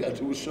 all you got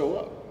to do is show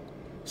up.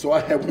 So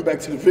I went back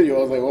to the video. I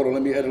was like, hold on,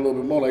 let me edit a little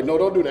bit more. Like, no,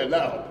 don't do that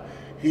now.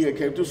 He had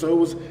came through.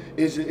 So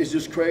it's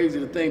just crazy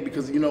to think,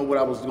 because you know what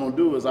I was going to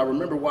do is, I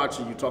remember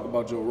watching you talk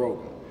about Joe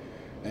Rogan,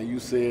 and you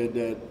said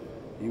that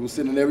he was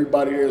sending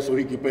everybody there so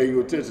he could pay you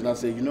attention. I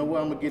said, you know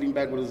what, I'm going to get him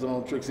back with his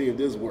own tricks, see if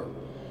this works.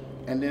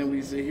 And then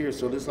we sit here.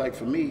 So this, like,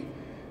 for me,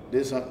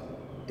 this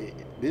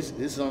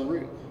is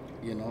unreal,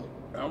 you know?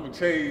 I'm going to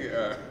tell you,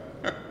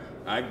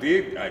 I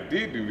did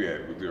do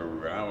that with Joe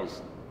Rogan. I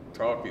was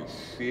talking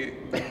shit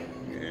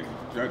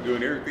and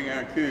doing everything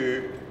I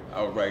could.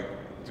 I was like,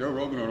 Joe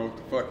Rogan don't know what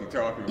the fuck he's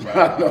talking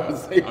about.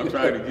 I'm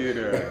trying to get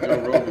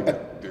Joe Rogan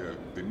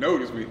to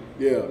notice me.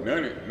 Yeah.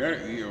 None of,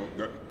 you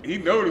know, he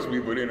noticed me,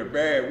 but in a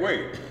bad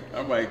way.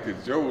 I'm like,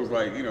 because Joe was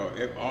like, you know,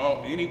 if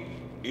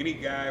any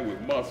guy with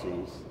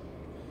muscles,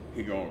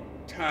 he gonna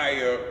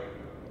tie up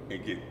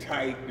and get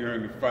tight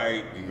during the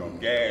fight. He gonna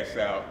gas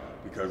out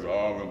because of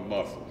all the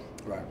muscles.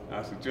 Right.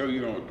 I said, Joe,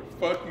 you know what the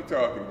fuck you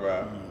talking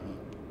about?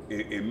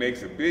 Mm-hmm. It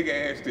makes a big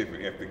ass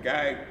difference. If the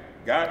guy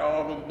got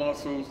all the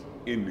muscles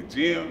in the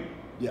gym,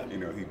 yeah, you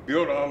know, he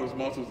built all his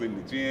muscles in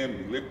the gym,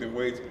 he lifting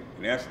weights,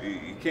 and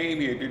he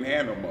came here, didn't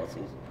have no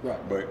muscles. Right.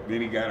 But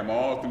then he got them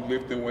all through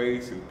lifting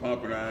weights and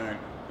pumping iron,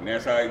 and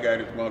that's how he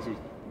got his muscles,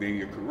 then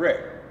you're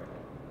correct.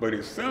 But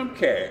it's some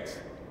cats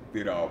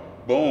that are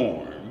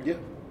born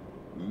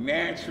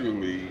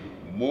naturally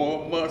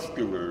more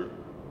muscular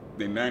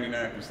than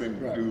 99% of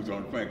the dudes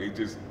on the planet. They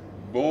just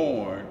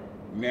born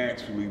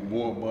naturally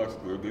more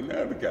muscular than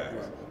the other guys.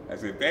 Right. I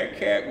said, if that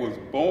cat was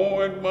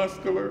born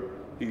muscular,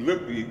 you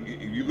look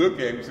at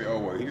him and say, oh,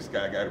 well, this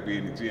guy got to be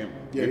in the gym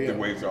lifting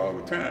weights all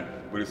the time.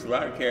 But it's a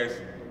lot of cats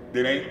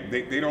that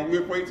they don't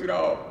lift weights at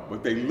all,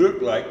 but they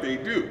look like they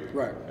do.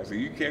 Right. I said,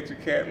 you catch a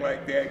cat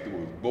like that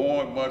was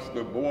born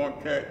muscular, born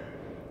cat,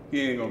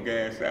 he ain't gonna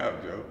gas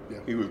out, Joe.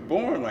 Yeah. He was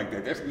born like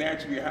that. That's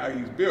naturally how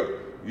he's built.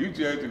 You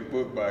judge the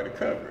book by the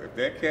cover. If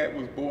that cat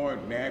was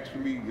born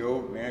naturally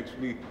yoked,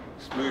 naturally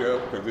split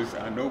up, because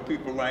I know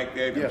people like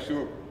that. I'm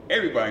sure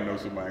everybody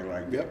knows somebody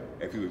like that.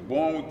 If he was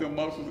born with them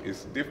muscles,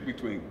 it's different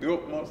between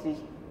built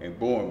muscles and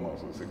born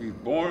muscles. If he's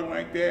born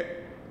like that,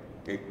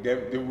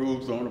 the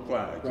rules don't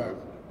apply, Joe. Right.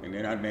 And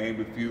then I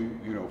named a few,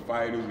 you know,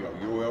 fighters. You know,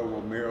 Yoel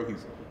Romero,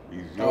 he's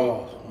He's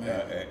young.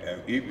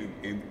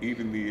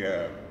 Even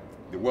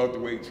the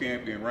welterweight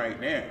champion right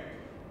now,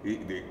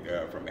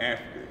 from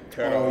Africa,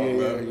 cut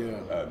all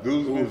up.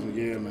 Guzman,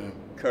 yeah, man.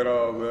 Cut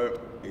all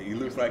up. He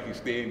looks like he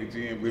stay in the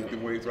gym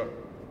lifting weights up.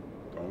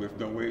 Don't lift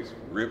no weights,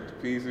 rip to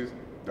pieces,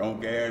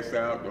 don't gas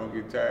out, don't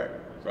get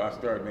tired. So I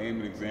started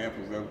naming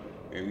examples of,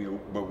 and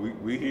but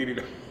we hit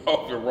it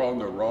off the wrong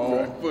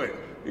foot.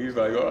 He's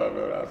like, oh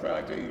no, I said,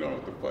 I tell you, don't know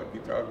what the fuck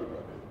you talking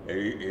about.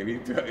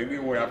 And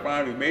then when I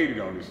finally made it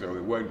on the show,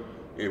 it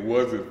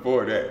wasn't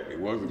for that. It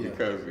wasn't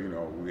because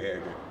we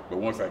had to. But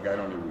once I got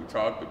on it, we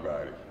talked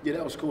about it. Yeah,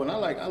 that was cool. And I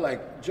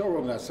like Joe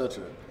Rogan has such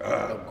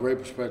a great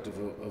perspective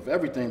of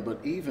everything, but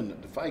even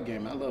the fight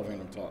game, I love hearing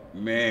him talk.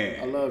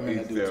 Man, I love hearing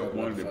he's that dude talk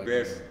one of the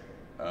best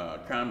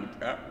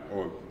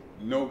or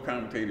no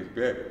commentators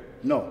better.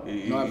 No,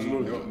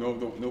 absolutely.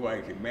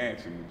 Nobody can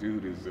match him. The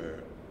dude is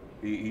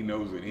he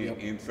knows it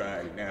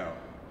inside and out.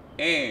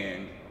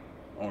 And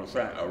on the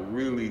side, a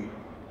really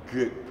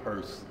good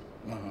person.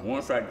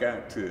 Once I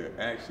got to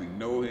actually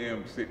know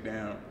him, sit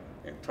down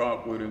and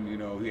talk with him,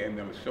 he had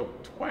me on the show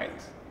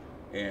twice,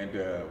 and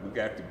we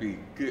got to be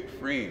good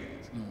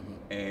friends.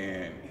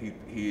 And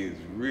he is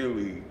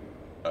really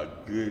a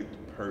good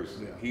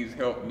person. Yeah. He's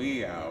helped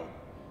me out,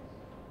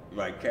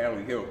 like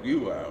Callie helped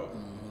you out,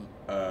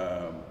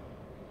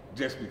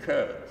 just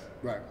because.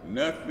 Right.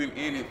 Nothing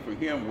in it for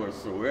him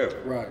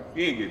whatsoever. Right.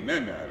 He ain't get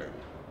nothing out of it.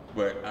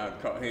 But I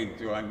called, hey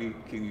Joe,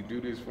 can you do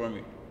this for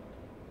me?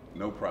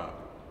 No problem.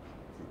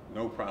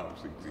 No problem,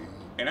 CT.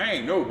 And I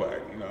ain't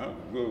nobody,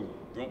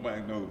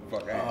 nobody know the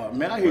fuck I am.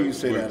 Man, I hear you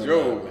say that.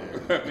 Joe,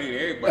 I mean,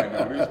 everybody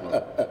know this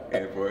one.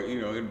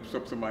 And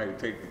for somebody to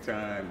take the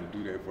time to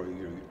do that for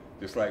you,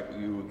 just like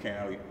you and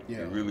Callie,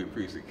 I really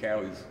appreciate it.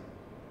 Callie's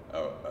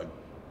a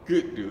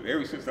good dude.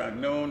 Ever since I've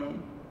known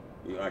him,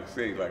 like I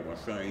say, like my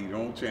son, he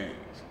don't change.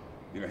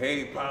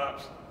 Hey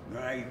Pops,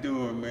 how you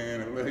doing,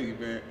 man? I love you,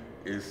 man.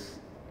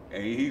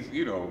 And he's,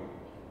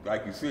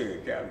 like you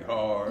said, Callie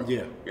hard.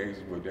 Yeah.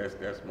 But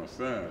that's my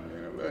son,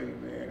 man. I love you,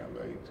 man. I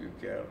love you too,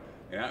 Callie.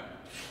 And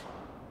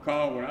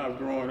Carl, when I was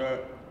growing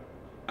up,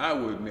 I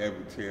would never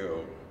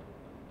tell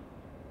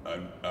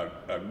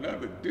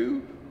another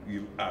dude,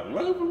 I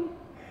love him.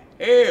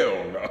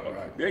 Hell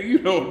no. Right. You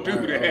don't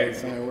do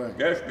that.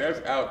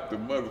 That's out the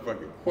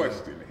motherfucking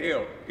question.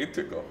 Hell, it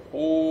took a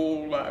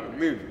whole lot of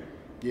living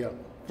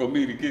for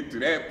me to get to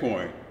that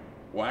point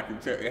where I can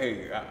tell,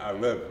 hey, I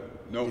love you.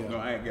 No,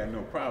 I ain't got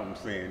no problem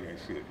saying that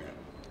shit now.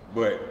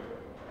 But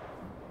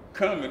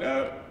coming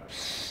up,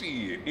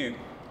 shit, in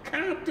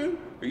Compton,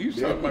 are you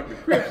talking about the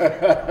Crips?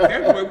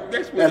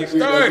 That's where it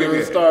started. That's where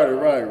it started,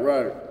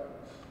 right.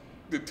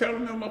 To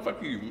telling them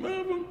motherfucker you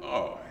love them?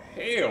 Oh,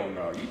 hell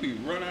no. You be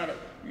run out of,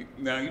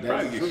 now you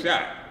probably get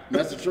shot.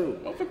 That's the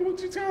truth. Motherfucker,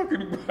 what you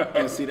talking about?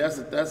 And see, that's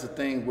the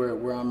thing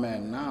where I'm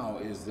at now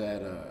is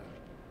that,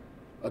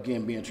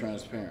 again, being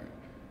transparent.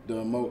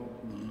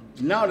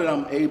 Now that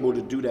I'm able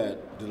to do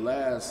that, the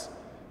last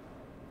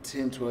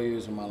 10, 12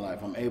 years of my life,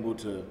 I'm able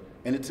to,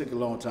 and it took a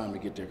long time to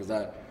get there, because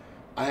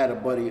I had a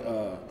buddy,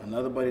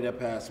 another buddy that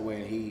passed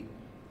away, and he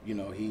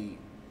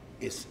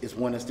it's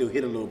one that still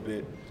hit a little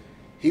bit.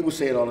 He would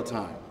say it all the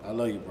time, I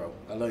love you, bro.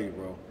 I love you,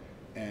 bro.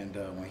 And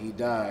when he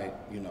died,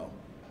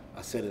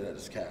 I said it at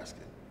his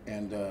casket.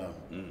 And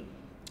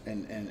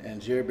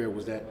Jerry Bear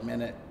was that,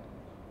 man,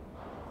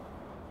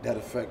 that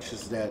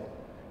affectious that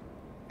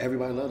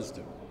everybody loved us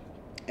to.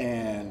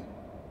 And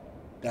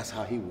that's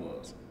how he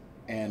was.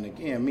 And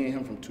again, me and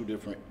him from two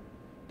different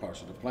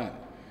parts of the planet.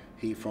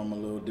 He from a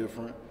little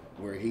different,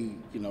 where he,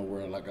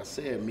 where, like I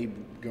said, me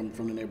coming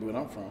from the neighborhood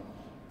I'm from,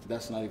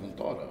 that's not even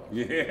thought of.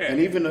 Yeah. And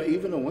even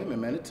the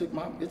women, man, it took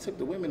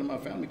the women in my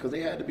family, because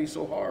they had to be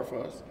so hard for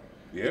us.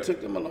 Yep. It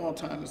took them a long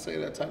time to say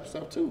that type of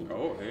stuff too.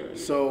 Oh, hell yeah.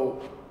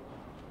 So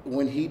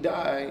when he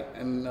died,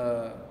 and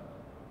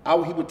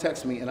he would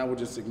text me, and I would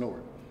just ignore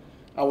it.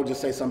 I would just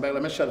say something back,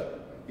 like, man, shut up,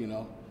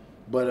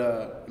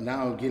 But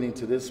now getting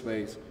to this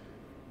space,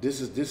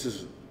 this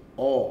is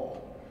all.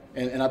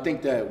 And I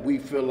think that we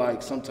feel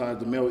like sometimes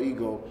the male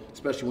ego,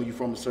 especially when you're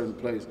from a certain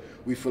place,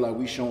 we feel like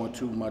we showing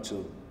too much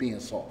of being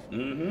soft.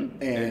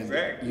 Mm-hmm. And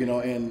exactly.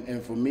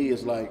 And for me,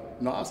 it's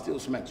like, no, I'll still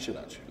smack the shit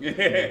out you.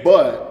 Yeah.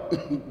 But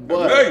you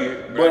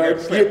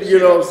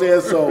know what I'm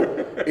saying?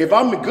 So if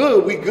I'm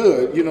good, we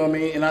good. You know what I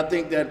mean? And I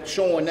think that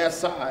showing that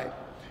side,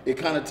 it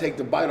kind of take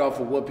the bite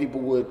off of what people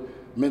would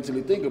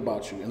mentally think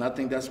about you. And I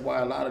think that's why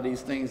a lot of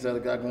these things that I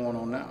got going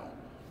on now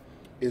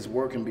is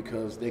working,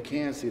 because they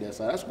can see that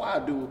side. That's why I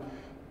do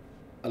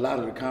a lot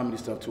of the comedy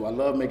stuff too. I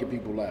love making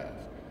people laugh,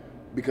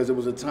 because it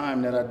was a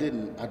time that I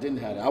didn't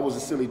have that. I was a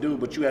silly dude,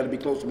 but you had to be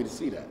close to me to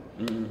see that.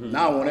 Mm-hmm.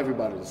 Now I want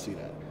everybody to see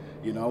that.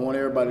 I want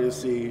everybody to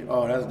see,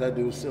 oh, that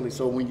dude's silly.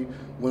 So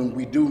when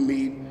we do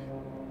meet,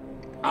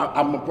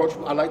 I'm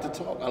approachable. I like to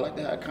talk. I like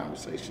to have a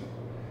conversation.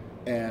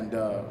 And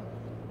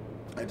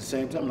at the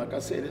same time, like I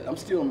said, I'm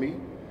still me.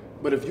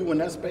 But if you in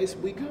that space,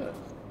 we good.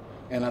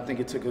 And I think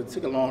it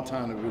took a long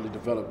time to really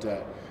develop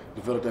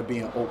that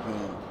being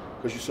open,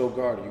 because you're so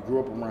guarded. You grew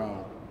up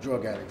around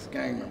drug addicts,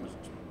 gang members,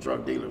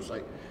 drug dealers.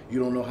 Like, You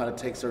don't know how to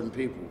take certain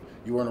people.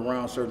 You weren't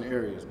around certain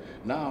areas.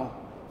 Now,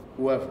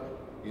 whoever,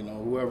 you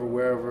know, whoever,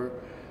 wherever,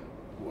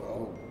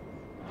 well,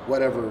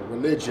 whatever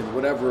religion,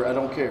 whatever, I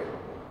don't care.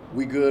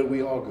 We good,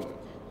 we all good,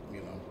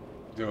 you know.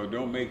 So it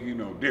don't make you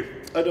no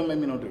difference. It don't make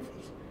me no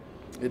difference.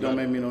 It don't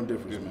make me no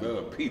difference, Just man.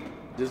 love people.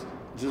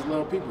 Just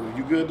love people.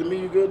 You good to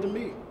me, you good to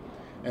me.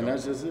 And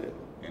that's just it.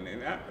 And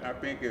then I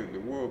think the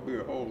world would be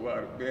a whole lot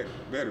of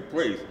better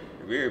place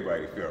if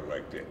everybody felt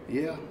like that.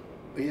 Yeah,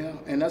 yeah.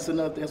 And that's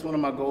one of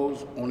my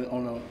goals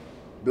on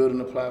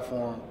building a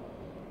platform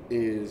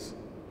is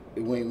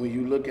when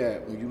you look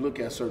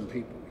at certain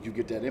people, you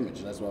get that image.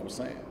 And that's what I was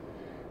saying.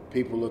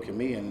 People look at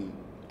me and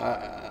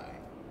I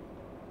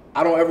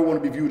don't ever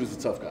want to be viewed as a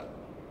tough guy.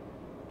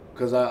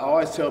 Because I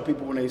always tell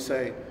people when they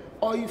say,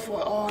 oh, you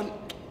fought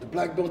the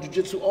black belt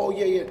jiu-jitsu, oh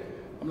yeah.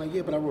 I'm like,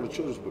 yeah, but I wrote a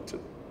children's book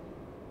too.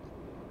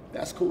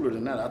 That's cooler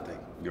than that, I think.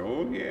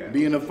 Oh yeah.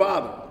 Being a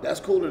father, that's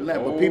cooler than that.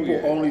 Oh, but people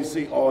yeah. only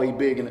see, oh, he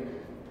big and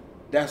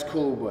that's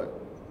cool, but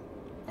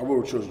I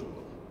wrote a children's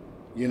book.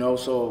 You know,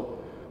 so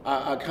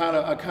I kind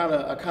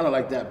of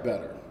like that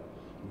better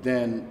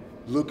than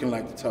looking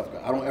like the tough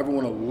guy. I don't ever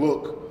want to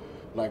look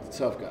like the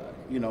tough guy.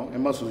 You know,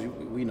 and muscles,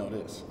 we know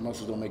this.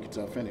 Muscles don't make you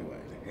tough anyway.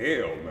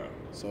 Hell no.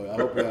 So I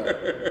hope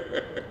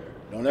that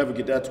don't ever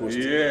get that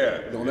twisted.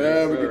 Yeah. Don't yes,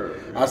 ever sir.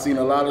 get. I seen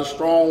a lot of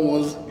strong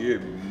ones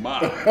Get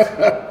mopped.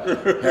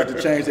 have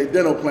to change their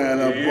dental plan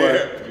up,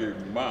 Yeah,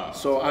 get mopped.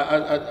 So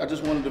I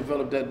just want to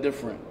develop that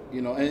different,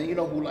 you know. And you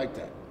know who like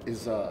that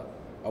is I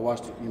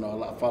watched, you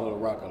know, I follow The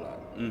Rock a lot,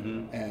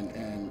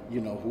 and you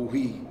know who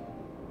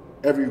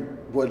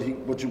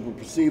what you would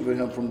perceive of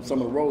him from some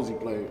of the roles he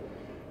played,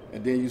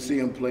 and then you see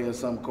him playing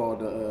something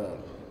called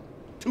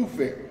Tooth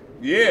Fairy.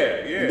 Yeah.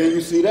 And then you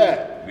see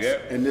that.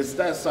 Yep. And it's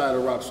that side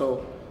of Rock.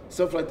 So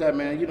stuff like that,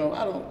 man, you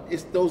know,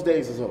 it's those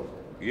days is over.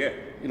 Yeah.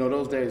 You know,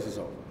 those days is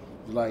over.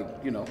 Like,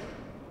 you know,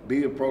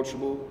 be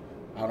approachable.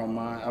 I don't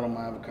mind having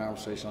a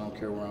conversation. I don't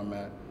care where I'm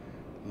at,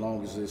 as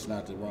long as it's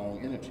not the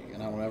wrong energy.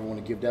 And I don't ever want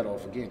to give that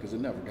off again because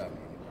it never got me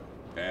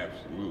anywhere.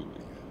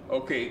 Absolutely.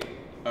 Okay,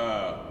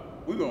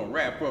 we're gonna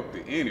wrap up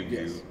the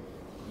interview. Yes.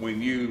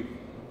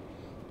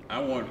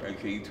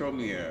 You told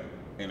me,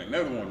 and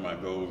another one of my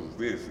goals is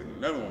this, and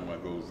another one of my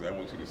goals is I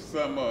want you to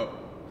sum up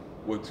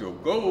what your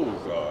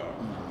goals are.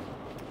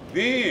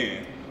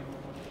 Then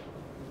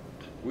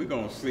we're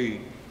gonna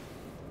see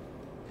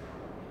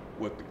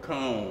what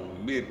the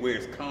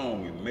Midwest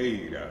cone is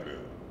made out of.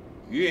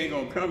 You ain't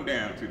gonna come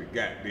down to the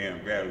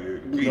goddamn Valley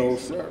of the Peace. No,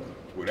 sir.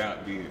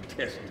 Without being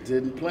tested.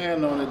 Didn't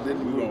plan on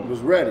it, was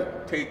ready.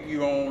 Take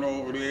you on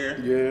over there.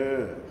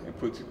 Yeah. And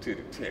put you to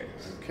the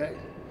test. Okay.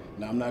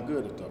 Now, I'm not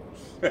good at those.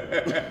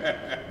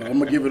 But I'm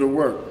going to give it a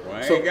work. Well,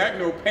 I ain't got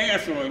no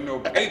pencil and no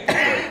paper.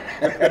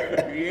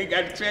 You ain't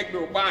got to check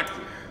no boxes.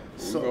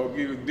 We're going to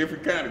give you a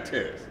different kind of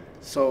test.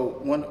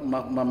 So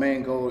my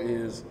main goal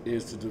is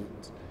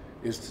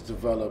to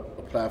develop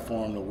a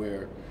platform to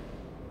where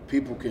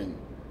people can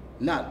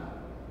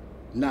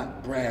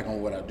not brag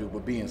on what I do,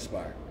 but be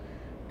inspired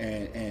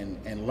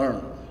and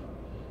learn.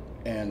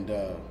 And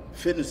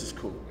fitness is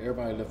cool.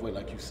 Everybody lift weight,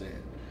 like you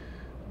said.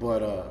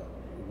 But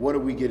what are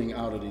we getting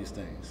out of these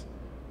things?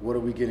 What are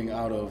we getting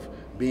out of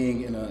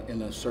being in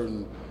a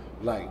certain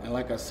light? And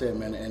like I said,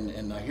 man,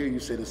 and I hear you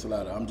say this a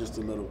lot. I'm just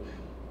a little,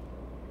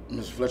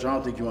 Mr. Fletcher, I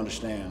don't think you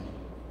understand.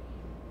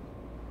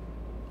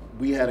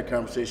 We had a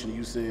conversation.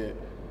 You said,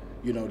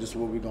 you know, this is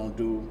what we're gonna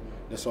do.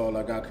 That's all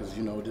I got, because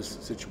you know this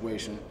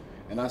situation.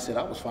 And I said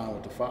I was fine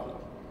with the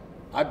follow.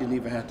 I didn't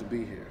even have to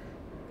be here.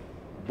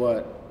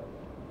 But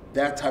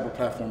that type of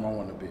platform I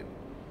want to build.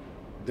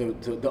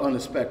 The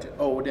unexpected.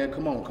 Oh, well, then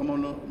come on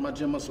to my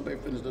gym, Muscle Bay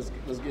Fitness.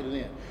 Let's get it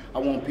in. I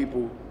want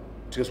people,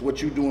 just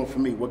what you doing for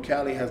me, what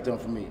Cali has done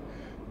for me,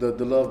 the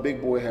love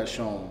Big Boy has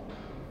shown.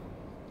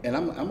 And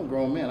I'm a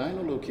grown man. I ain't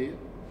no little kid,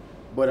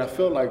 but I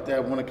felt like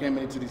that when I came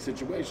into these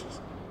situations.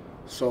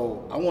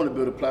 So I want to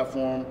build a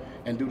platform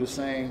and do the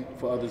same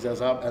for others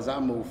as I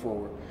move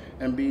forward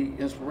and be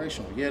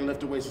inspirational. Yeah,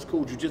 lifting weights is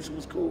cool. Jiu-jitsu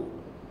was cool,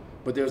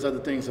 but there's other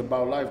things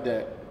about life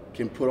that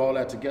can put all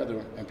that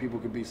together and people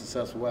can be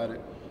successful at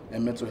it.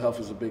 And mental health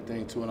is a big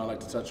thing too, and I like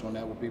to touch on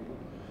that with people.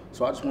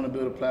 So I just want to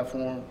build a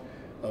platform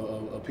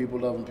of people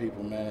loving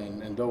people,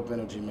 man, and dope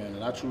energy, man.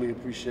 And I truly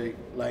appreciate,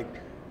 like,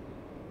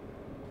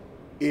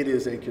 it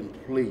is a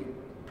complete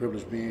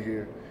privilege being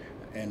here.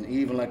 And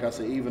even, like I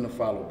said, even the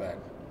follow back.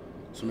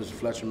 So Mr.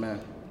 Fletcher,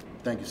 man,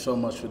 thank you so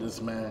much for this,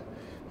 man.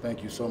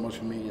 Thank you so much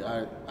for me.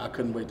 I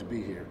couldn't wait to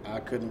be here.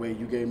 I couldn't wait.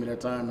 You gave me that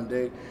time and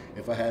day.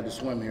 If I had to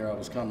swim here, I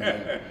was coming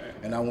in.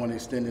 And I want to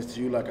extend this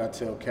to you, like I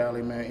tell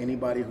Cali, man,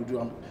 anybody who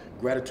do,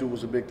 gratitude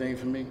was a big thing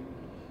for me.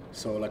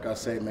 So like I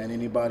say, man,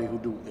 anybody who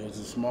do, it's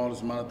the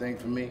smallest amount of thing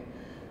for me,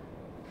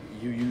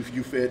 you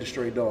fed the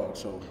stray dog.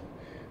 So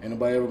ain't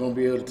nobody ever gonna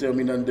be able to tell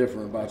me nothing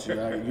different about you.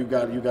 You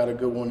got a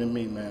good one in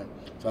me, man.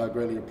 So I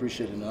greatly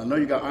appreciate it. And I know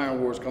you got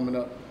Iron Wars coming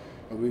up,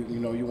 and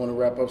you want to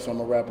wrap up, so I'm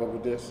gonna wrap up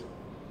with this.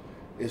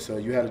 It's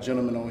you had a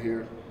gentleman on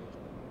here.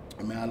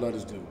 I mean, I love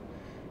this dude.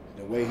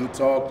 The way he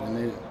talked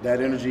and that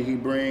energy he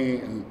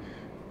bring, and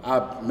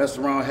I messed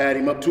around, had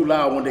him up too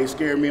loud one day,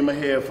 scared me in my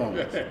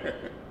headphones.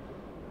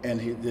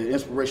 And the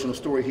inspirational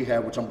story he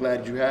had, which I'm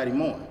glad that you had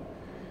him on.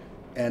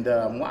 And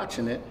I'm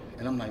watching it,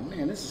 and I'm like,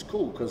 man, this is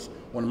cool, because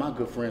one of my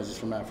good friends is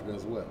from Africa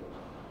as well.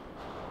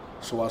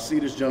 So I see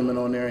this gentleman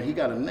on there, and he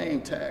got a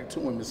name tag to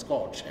him. It's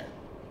called Champ.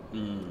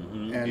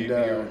 Mm-hmm. And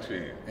NDO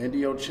Champ.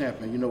 NDO Champ.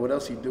 And you know what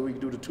else he do? He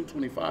do the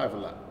 225 a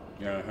lot.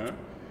 Uh-huh.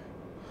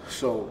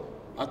 So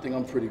I think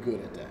I'm pretty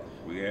good at that.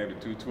 We had the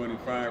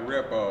 225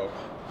 rep off.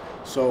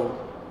 So,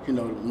 you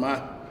know,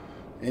 my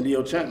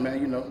NDO Champ,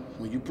 man, you know,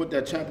 when you put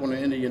that champ on the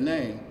end of your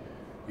name,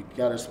 you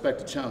gotta respect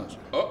the challenger.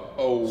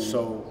 Uh-oh.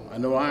 So I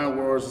know Iron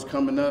Wars is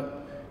coming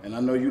up, and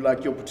I know you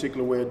like your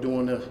particular way of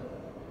doing the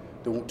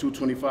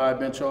 225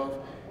 bench off.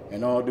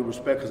 And all due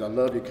respect, because I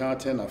love your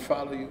content, I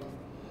follow you,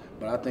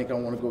 but I think I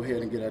want to go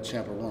ahead and get that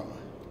champ a run.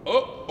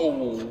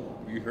 Uh-oh.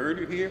 You heard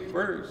it here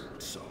first.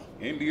 So.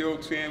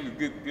 NDO Champ is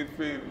a good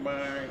friend of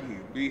mine.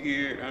 He'll be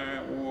here at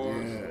Iron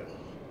Wars. Yeah.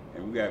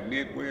 And we got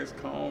Midwest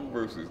Calm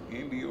versus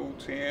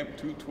NDO Champ,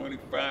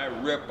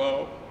 225 rep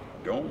off.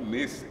 Don't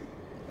miss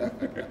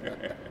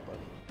it.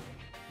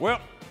 Well,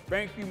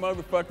 thank you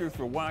motherfuckers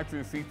for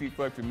watching CT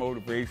Fletcher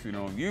Motivation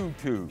on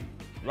YouTube.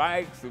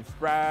 Like,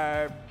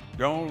 subscribe,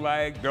 don't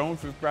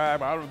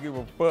subscribe. I don't give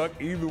a fuck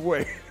either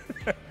way.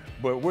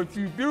 But what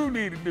you do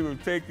need to do is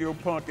take your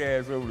punk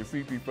ass over to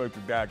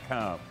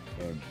ctfletcher.com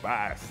and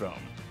buy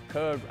something.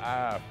 Cause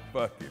I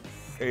fucking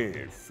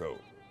said so.